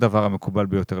לא הדבר המקובל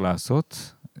ביותר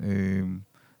לעשות.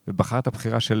 ובחרת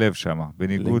בחירה של לב שם,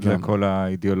 בניגוד לכל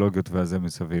האידיאולוגיות והזה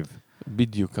מסביב.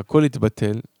 בדיוק, הכל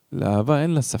התבטל, לאהבה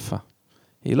אין לה שפה.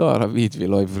 היא לא ערבית והיא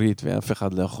לא עברית, ואף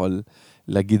אחד לא יכול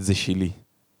להגיד זה שלי.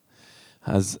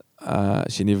 אז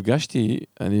כשנפגשתי,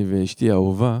 אני ואשתי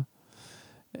האהובה,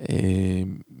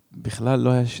 בכלל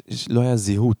לא היה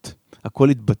זהות. הכל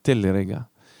התבטל לרגע.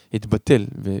 התבטל,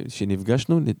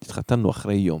 וכשנפגשנו, התחתנו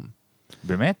אחרי יום.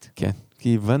 באמת? כן,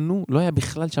 כי הבנו, לא היה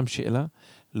בכלל שם שאלה,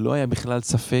 לא היה בכלל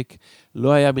ספק,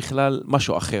 לא היה בכלל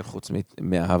משהו אחר חוץ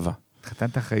מאהבה.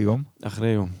 התחתנת אחרי יום? אחרי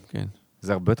יום, כן.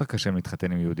 זה הרבה יותר קשה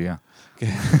להתחתן עם יהודייה.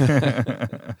 כן.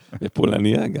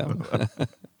 ופולניה גם.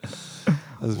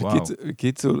 אז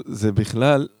בקיצור, זה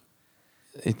בכלל,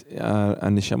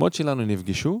 הנשמות שלנו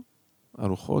נפגשו,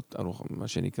 הרוחות, מה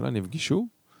שנקרא, נפגשו,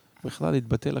 בכלל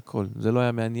התבטל הכל. זה לא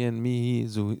היה מעניין מי היא,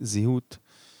 זהות,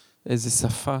 איזה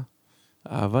שפה,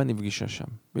 האהבה נפגשה שם.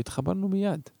 והתחברנו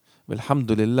מיד.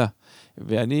 ואלחמדולillah.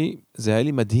 זה היה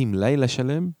לי מדהים, לילה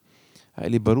שלם, היה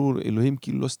לי ברור, אלוהים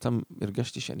כאילו לא סתם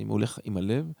הרגשתי שאני מולך עם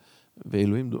הלב,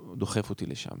 ואלוהים דוחף אותי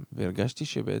לשם. והרגשתי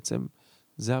שבעצם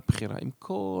זה הבחירה, עם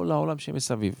כל העולם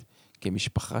שמסביב,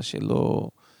 כמשפחה שלא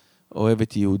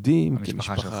אוהבת יהודים,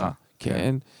 המשפחה שלך.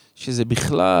 כן, שזה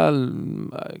בכלל,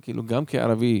 כאילו גם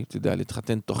כערבי, אתה יודע,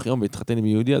 להתחתן תוך יום ולהתחתן עם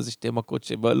יהודי, אז זה שתי מכות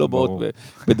שלא באות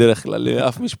בדרך כלל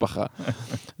לאף משפחה.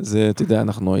 זה, אתה יודע,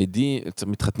 אנחנו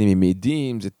מתחתנים עם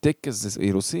עדים, זה טקס, זה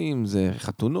אירוסים, זה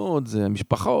חתונות, זה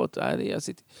משפחות, אני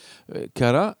עשיתי.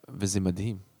 קרה, וזה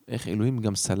מדהים. איך אלוהים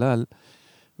גם סלל,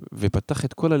 ופתח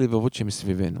את כל הלבבות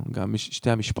שמסביבנו, גם שתי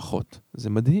המשפחות. זה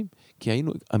מדהים, כי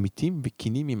היינו אמיתים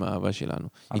וכנים עם האהבה שלנו.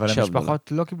 אבל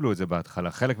המשפחות לא קיבלו את זה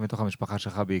בהתחלה. חלק מתוך המשפחה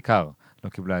שלך בעיקר לא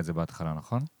קיבלה את זה בהתחלה,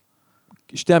 נכון?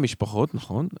 שתי המשפחות,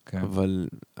 נכון, כן. אבל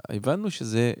הבנו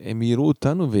שזה, הם יראו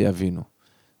אותנו ויבינו.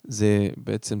 זה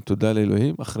בעצם תודה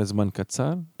לאלוהים, אחרי זמן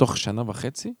קצר, תוך שנה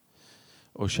וחצי,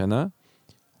 או שנה,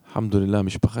 אלחמדולillah,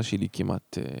 המשפחה שלי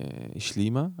כמעט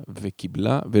השלימה,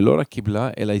 וקיבלה, ולא רק קיבלה,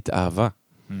 אלא התאהבה.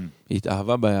 היא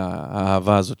התאהבה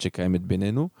באהבה הזאת שקיימת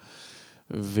בינינו,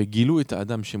 וגילו את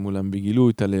האדם שמולם, וגילו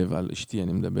את הלב, על אשתי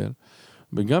אני מדבר,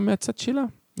 וגם מהצד שלה.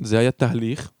 זה היה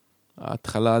תהליך,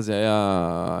 ההתחלה זה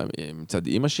היה מצד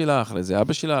אמא שלה, אחרי זה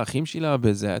אבא שלה, אחים שלה,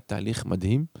 וזה היה תהליך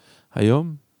מדהים.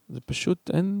 היום זה פשוט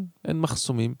אין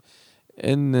מחסומים,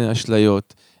 אין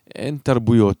אשליות, אין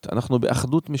תרבויות. אנחנו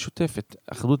באחדות משותפת,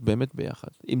 אחדות באמת ביחד.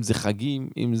 אם זה חגים,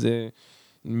 אם זה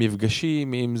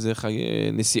מפגשים, אם זה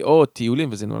נסיעות, טיולים,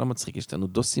 וזה נורא מצחיק. יש לנו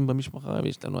דוסים במשפחה,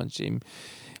 ויש לנו אנשים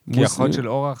כי אחות של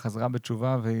אורה חזרה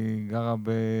בתשובה, והיא גרה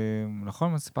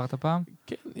נכון, מה סיפרת פעם?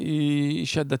 כן, היא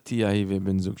אישה דתייה, היא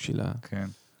ובן זוג שלה. כן.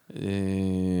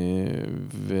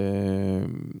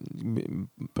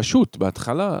 ופשוט,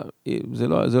 בהתחלה, זה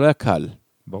לא היה קל.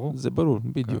 ברור. זה ברור,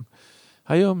 בדיוק.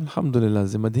 היום, אלחמדולillah,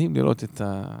 זה מדהים לראות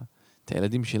את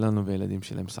הילדים שלנו והילדים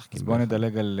שלהם משחקים. אז בואו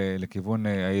נדלג לכיוון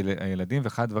הילדים,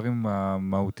 ואחד הדברים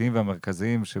המהותיים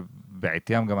והמרכזיים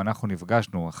שבעתיים גם אנחנו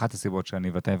נפגשנו, אחת הסיבות שאני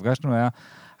ואתה נפגשנו היה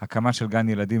הקמה של גן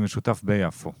ילדים משותף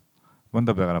ביפו. בואו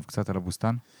נדבר עליו קצת, על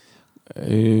הבוסטן.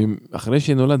 אחרי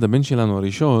שנולד הבן שלנו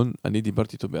הראשון, אני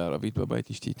דיברתי איתו בערבית בבית,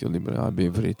 אשתי איתו דיברה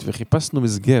בעברית, וחיפשנו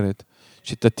מסגרת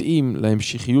שתתאים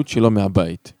להמשכיות שלו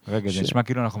מהבית. רגע, זה נשמע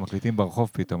כאילו אנחנו מקליטים ברחוב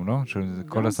פתאום, לא?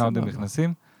 שכל הסאונדים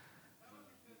נכנסים?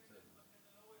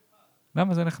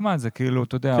 למה זה נחמד? זה כאילו,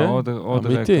 אתה יודע,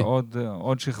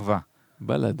 עוד שכבה.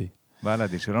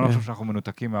 בלדי, שלא נחשוב שאנחנו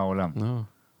מנותקים מהעולם.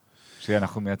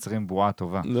 שאנחנו מייצרים בועה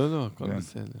טובה. לא, הכל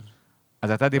בסדר.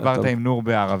 אז אתה דיברת עם נור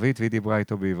בערבית, והיא דיברה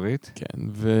איתו בעברית? כן,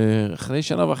 ואחרי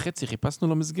שנה וחצי חיפשנו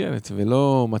לו מסגרת,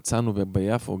 ולא מצאנו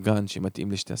ביפו גן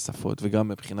שמתאים לשתי השפות, וגם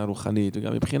מבחינה רוחנית,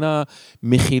 וגם מבחינה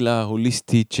מכילה,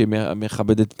 הוליסטית,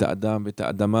 שמכבדת את האדם ואת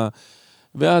האדמה,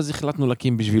 ואז החלטנו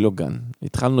להקים בשבילו גן.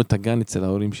 התחלנו את הגן אצל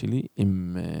ההורים שלי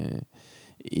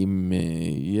עם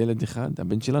ילד אחד,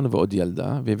 הבן שלנו ועוד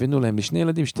ילדה, והבאנו להם לשני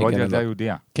ילדים שתי גננות. ועוד ילדה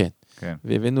יהודיה. כן,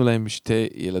 והבאנו להם שתי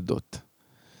ילדות.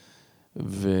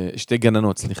 ושתי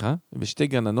גננות, ושתי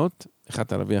גננות,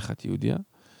 אחת ערבייה, אחת יהודיה,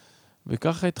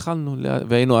 וככה התחלנו,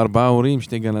 והיינו 4 הורים,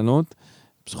 2 גננות,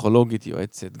 פסיכולוגית,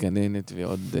 יועצת, גננת,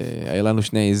 ועוד, היה לנו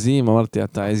 2 עזים, אמרתי,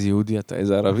 אתה עז יהודי, אתה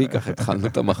עז ערבי, ככה התחלנו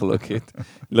את המחלוקת,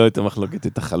 לא את המחלוקת,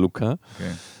 את החלוקה,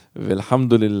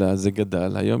 ולחמדוללה זה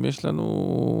גדל, היום יש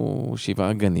לנו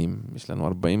 7 גנים, יש לנו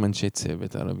 40 אנשי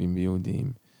צוות, ערבים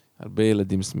ויהודים, הרבה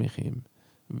ילדים שמחים,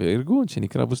 וארגון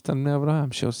שנקרא בוסתן בני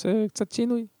אברהם, שעושה קצת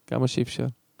שינוי, כמה שאפשר.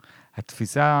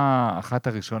 התפיסה, אחת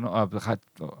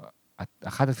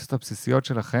התפיסות הבסיסיות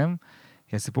שלכם,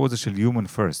 היא הסיפור הזה של human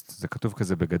first. זה כתוב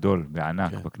כזה בגדול,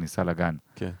 בענק, בכניסה לגן.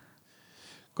 כן.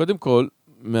 קודם כל,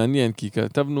 מעניין, כי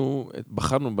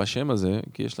בחרנו בשם הזה,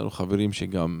 כי יש לנו חברים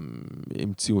שגם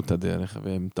המציאו את הדרך,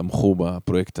 והם תמכו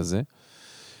בפרויקט הזה.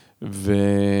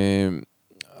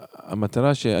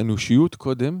 והמטרה שהאנושיות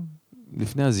קודם,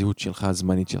 לפני הזהות שלך,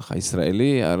 הזמנית שלך,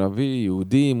 ישראלי, ערבי,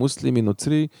 יהודי, מוסלמי,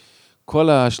 נוצרי, כל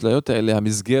האשליות האלה,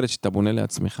 המסגרת שאתה בונה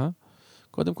לעצמך,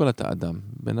 קודם כל אתה אדם,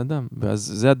 בן אדם, ואז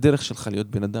זה הדרך שלך להיות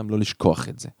בן אדם, לא לשכוח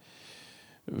את זה.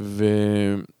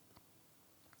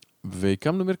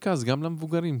 והקמנו מרכז גם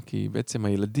למבוגרים, כי בעצם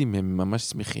הילדים הם ממש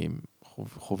שמחים,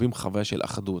 חווים חוויה של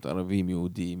אחדות, ערבים,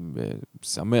 יהודים,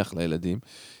 ושמח לילדים.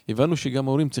 הבנו שגם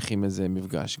ההורים צריכים איזה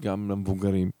מפגש, גם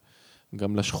למבוגרים,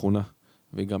 גם לשכונה.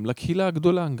 וגם לקהילה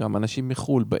הגדולה, גם אנשים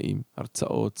מחול באים,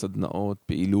 הרצאות, סדנאות,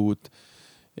 פעילות,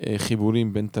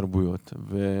 חיבורים בין תרבויות,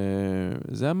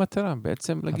 וזה המטרה,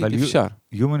 בעצם להגיד אפשר.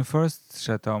 Human first,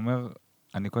 שאתה אומר,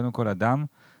 אני קודם כל אדם,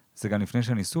 זה גם לפני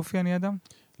שאני סופי, אני אדם?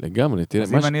 לגמרי, תראה.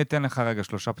 אז אם אני אתן לך רגע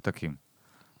 3 פתקים,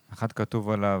 אחד כתוב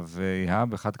עליו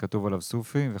איהאב, אחד כתוב עליו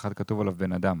סופי, ואחד כתוב עליו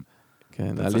בן אדם.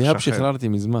 כן, על איהאב שחררתי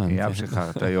מזמן. איהאב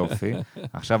שחררת, יופי.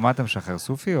 עכשיו, מה אתה משחרר,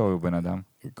 סופי או בן אדם?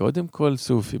 קודם כל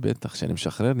סופי, בטח, שאני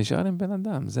משחרר, נשאר עם בן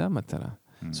אדם, זה המטרה.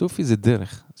 סופי זה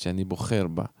דרך שאני בוחר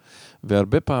בה.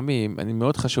 והרבה פעמים, אני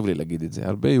מאוד חשוב לי להגיד את זה,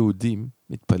 הרבה יהודים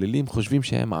מתפללים, חושבים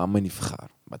שהם העם הנבחר.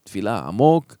 בתפילה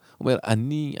עמוק, אומר,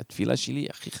 התפילה שלי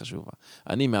הכי חשובה.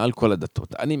 אני מעל כל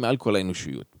הדתות, אני מעל כל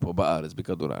האנושיות, פה בארץ,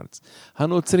 בכדור הארץ.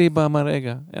 הנוצרי בא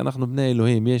מהרגע, אנחנו בני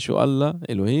אלוהים, ישו אללה,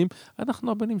 אלוהים,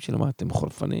 אנחנו הבנים שלו, מה אתם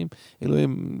חורפנים?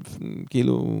 אלוהים,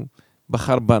 כאילו,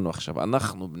 בחר בנו עכשיו,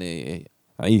 אנחנו בני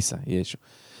עיסא, ישו.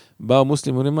 באו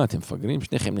מוסלמים, אומרים, מה, אתם מפגרים?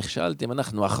 שניכם נכשלתם,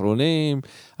 אנחנו אחרונים,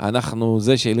 אנחנו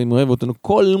זה שאלוהים אוהב אותנו,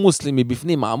 כל מוסלמי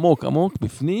בפנים, עמוק,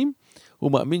 בפנים,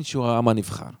 הוא מאמין שהוא העם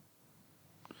הנבחר.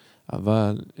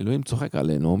 אבל אלוהים צוחק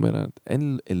עלינו, הוא אומר,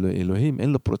 אלוהים אין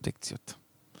לו פרוטקציות.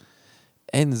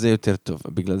 אין זה יותר טוב.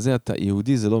 בגלל זה אתה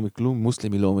יהודי זה לא אומר כלום,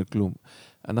 מוסלמי לא אומר כלום.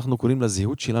 אנחנו קוראים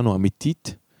לזהות שלנו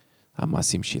אמיתית,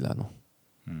 המעשים שלנו.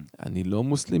 אני לא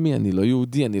מוסלמי, אני לא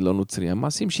יהודי, אני לא נוצרי.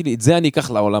 המעשים שלי, את זה אני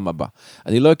אקח לעולם הבא.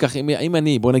 אני לא אקח,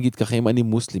 בוא נגיד ככה, אם אני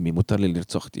מוסלמי, מותר לי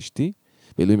לרצוח את אשתי,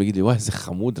 ואלוהים יגיד לי, וואי, איזה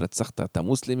חמוד, רצחת, אתה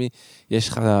מוסלמי, יש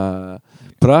לך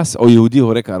פרס, או יהודי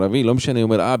הורק ערבי, לא משנה, הוא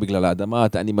אומר, בגלל האדמה,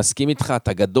 אני מסכים איתך,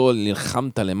 אתה גדול,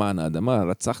 נלחמת למען האדמה,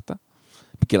 רצחת,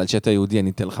 בגלל שאתה יהודי, אני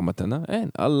אתן לך מתנה, אין,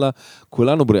 אללה,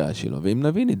 כולנו בריאה שלו, ואם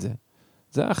נבין את זה,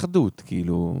 זה האחדות,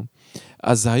 כאילו,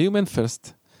 אז ה-human first,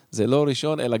 זה לא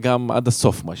ראשון, אלא גם עד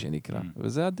הסוף, מה שנקרא,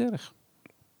 וזה הדרך,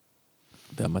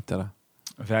 והמטרה.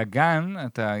 והגן,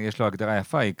 יש לו הגדרה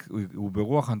יפה, הוא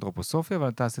ברוח אנתרופוסופיה, אבל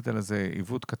אתה עשית לזה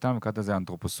עיוות קטן, וקראת לזה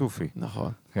אנתרופוסופי.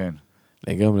 נכון. כן.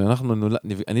 לגמרי,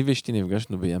 אני ואשתי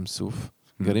נפגשנו בים סוף,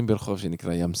 גרים ברחוב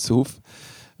שנקרא ים סוף,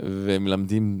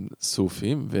 ומלמדים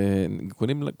סופים,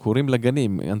 וקוראים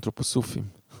לגנים אנתרופוסופים.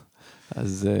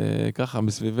 אז ככה,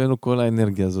 מסביבנו כל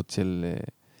האנרגיה הזאת של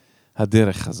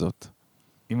הדרך הזאת.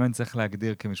 אם אני צריך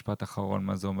להגדיר כמשפט אחרון,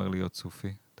 מה זה אומר להיות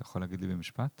סופי? אתה יכול להגיד לי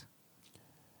במשפט?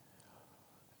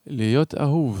 להיות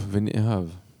אהוב ונאהב.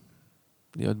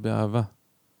 להיות באהבה.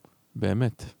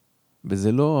 באמת.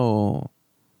 וזה לא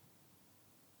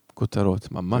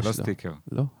כותרות, ממש לא. זה לא סטיקר.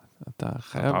 לא. אתה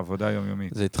חייב... העבודה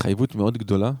יומיומית. זו התחייבות מאוד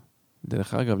גדולה.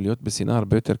 דרך אגב, להיות בשנאה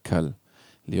הרבה יותר קל.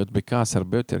 להיות בכעס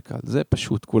הרבה יותר קל. זה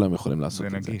פשוט, כולם יכולים לעשות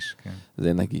את זה. זה נגיש, כן.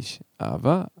 זה נגיש.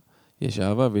 אהבה יש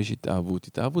אהבה ויש התאהבות.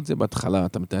 התאהבות זה בהתחלה,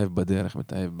 אתה מתאהב בדרך,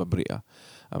 מתאהב בבריאה.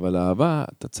 אבל האהבה,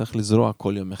 אתה צריך לזרוע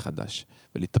כל יום מחדש,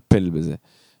 ולטפל בזה,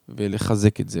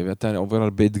 ולחזק את זה. ואתה עובר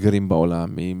הרבה אתגרים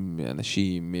בעולם, עם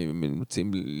אנשים,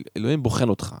 אלוהים בוחן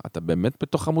אותך. אתה באמת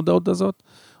בתוך המודעות הזאת,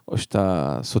 או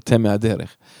שאתה סוטה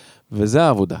מהדרך. וזה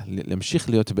העבודה, להמשיך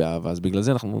להיות באהבה. אז בגלל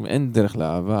זה אנחנו אומרים, אין דרך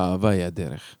לאהבה, האהבה היא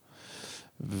הדרך.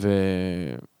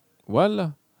 ווואלה,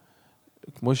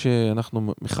 כמו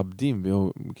שאנחנו מכבדים,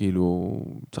 כאילו,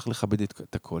 צריך לכבד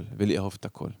את הכל, ולאהוב את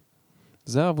הכל.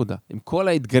 זה העבודה, עם כל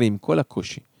האתגרים, כל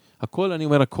הקושי. הכל, אני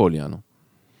אומר הכל, יענו.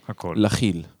 הכל.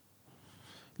 להכיל.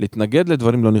 להתנגד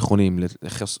לדברים לא נכונים,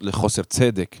 לחוסר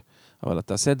צדק. אבל אתה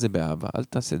תעשה את זה באהבה, אל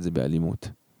תעשה את זה באלימות.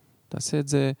 תעשה את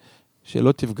זה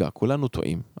שלא תפגע, כולנו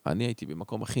טועים. אני הייתי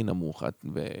במקום הכי נמוך,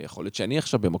 ויכול להיות שאני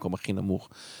עכשיו במקום הכי נמוך,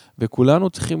 וכולנו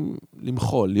צריכים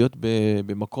למחול, להיות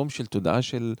במקום של תודעה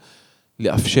של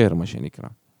לאפשר, מה שנקרא.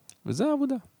 וזה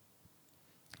העבודה.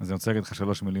 אז אני רוצה להגיד לך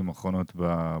 3 מילים אחרונות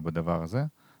בדבר הזה.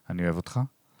 אני אוהב אותך.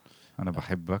 אני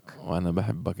בחבק. ואני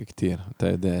בחבק כתיר, אתה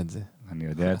יודע את זה. אני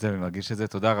יודע את זה ומרגיש את זה.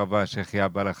 תודה רבה, שייח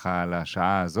איהאב בלחה, על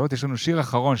השעה הזאת. יש לנו שיר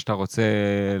אחרון שאתה רוצה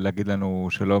להגיד לנו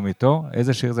שלום איתו.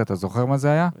 איזה שיר זה? אתה זוכר מה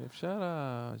זה היה? אפשר,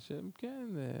 כן,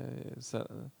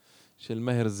 של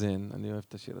מאהר זן. אני אוהב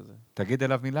את השיר הזה. תגיד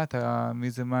אליו מילה,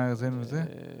 מי זה מאהר זן וזה?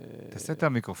 תעשה את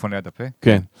המיקרופון ליד הפה.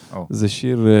 כן, זה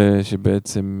שיר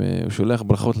שבעצם הוא שולח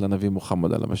ברכות לנביא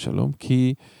מוחמד עליו השלום,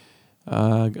 כי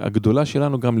הגדולה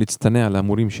שלנו גם להצטנע על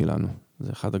המורים שלנו.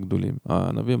 זה אחד הגדולים.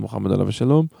 הנביא מוחמד עליו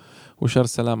השלום, הוא שר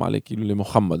סלام עלי, כאילו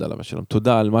למוחמד עליו השלום.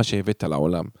 תודה על מה שהבאת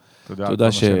לעולם. תודה על כל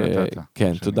מה שנתת.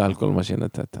 כן, תודה על כל מה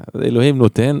שנתת. אלוהים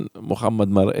נותן, מוחמד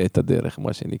מראה את הדרך,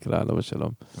 מה שנקרא עליו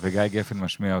השלום. וגיא גפן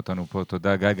משמיע אותנו פה.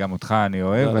 תודה, גיא, גם אותך אני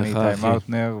אוהב. אני איתי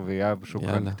מאוטנר, ואיהאב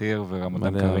שוקרן כתיר,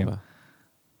 ורמדאן כרים.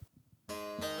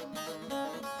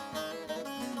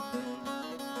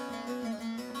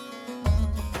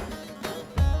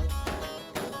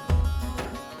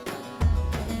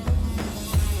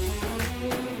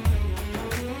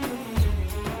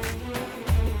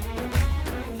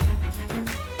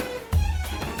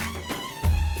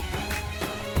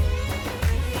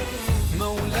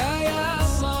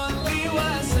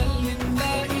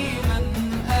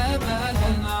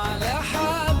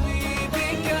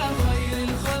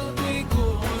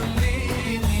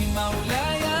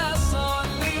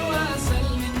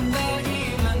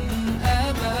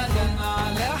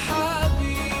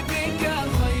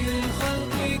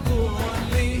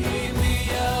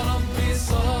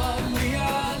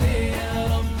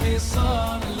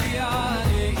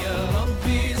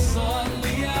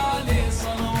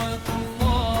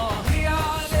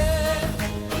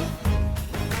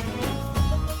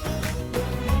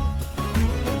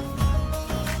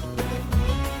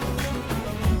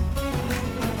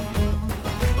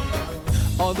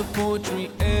 All the poetry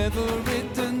ever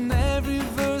written, every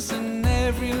verse and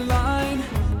every line,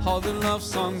 all the love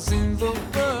songs in the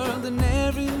world and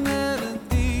every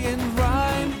melody and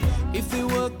rhyme, if they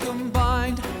were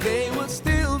combined, they would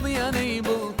still be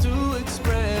unable to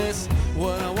express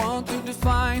what I want to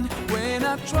define when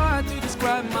I try to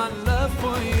describe my love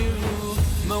for you.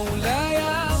 مولاي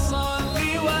صل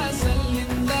وسلم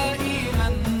دائما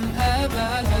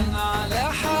أبدا على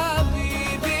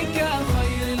حبيبك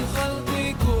خير الخلق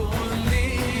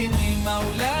كلهم.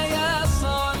 مولاي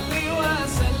صل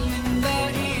وسلم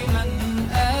دائما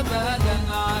أبدا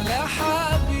على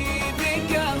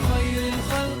حبيبك خير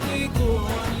الخلق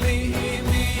كلهم.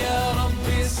 يا رب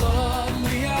صل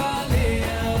عليه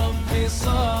يا رب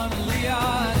صل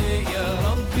عليه يا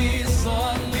رب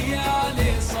صل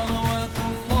عليه صلوات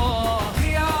الله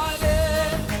عليه.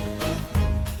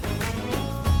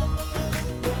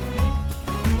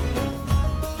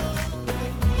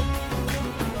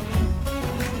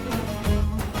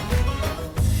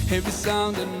 Every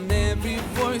sound and every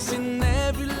voice in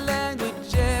every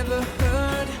language ever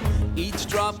heard, each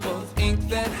drop of ink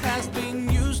that has been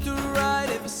used to write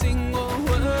every single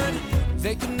word,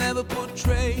 they could never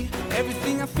portray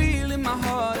everything I feel in my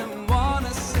heart and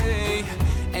wanna say.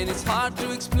 And it's hard to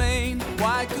explain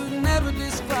why I could never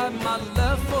describe my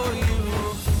love for you.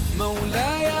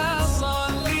 مولاي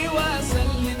صل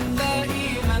وسلم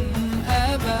دائما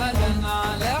أبدا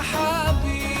على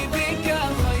حبيبك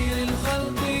خير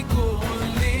الخلق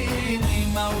كلهم.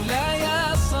 مولاي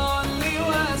صل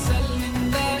وسلم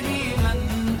دائما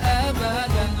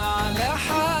أبدا على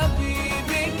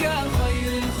حبيبك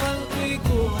خير الخلق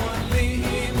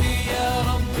كلهم. يا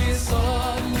رب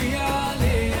صل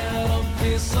عليه يا رب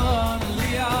صل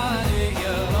عليه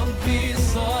يا رب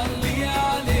صل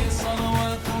عليه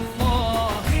صلوات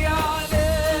الله عليه.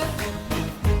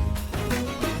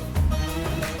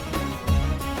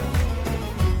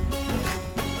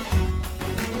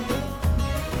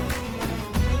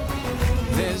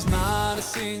 There's not a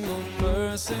single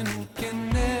person who can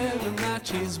never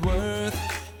match his worth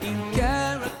in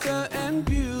character and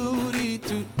beauty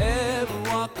to ever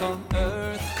walk on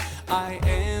earth. I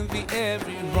envy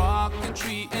every rock and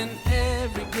tree and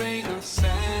every grain of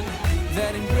sand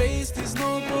that embraced his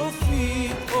noble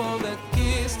feet or that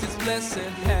kissed his blessed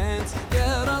hands.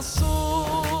 Ya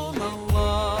Rasulallah,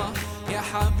 Ya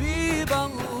Habib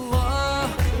Allah,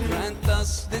 grant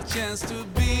us the chance to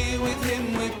be with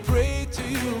him. We pray to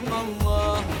you,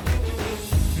 Allah.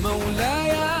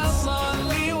 Mawlaya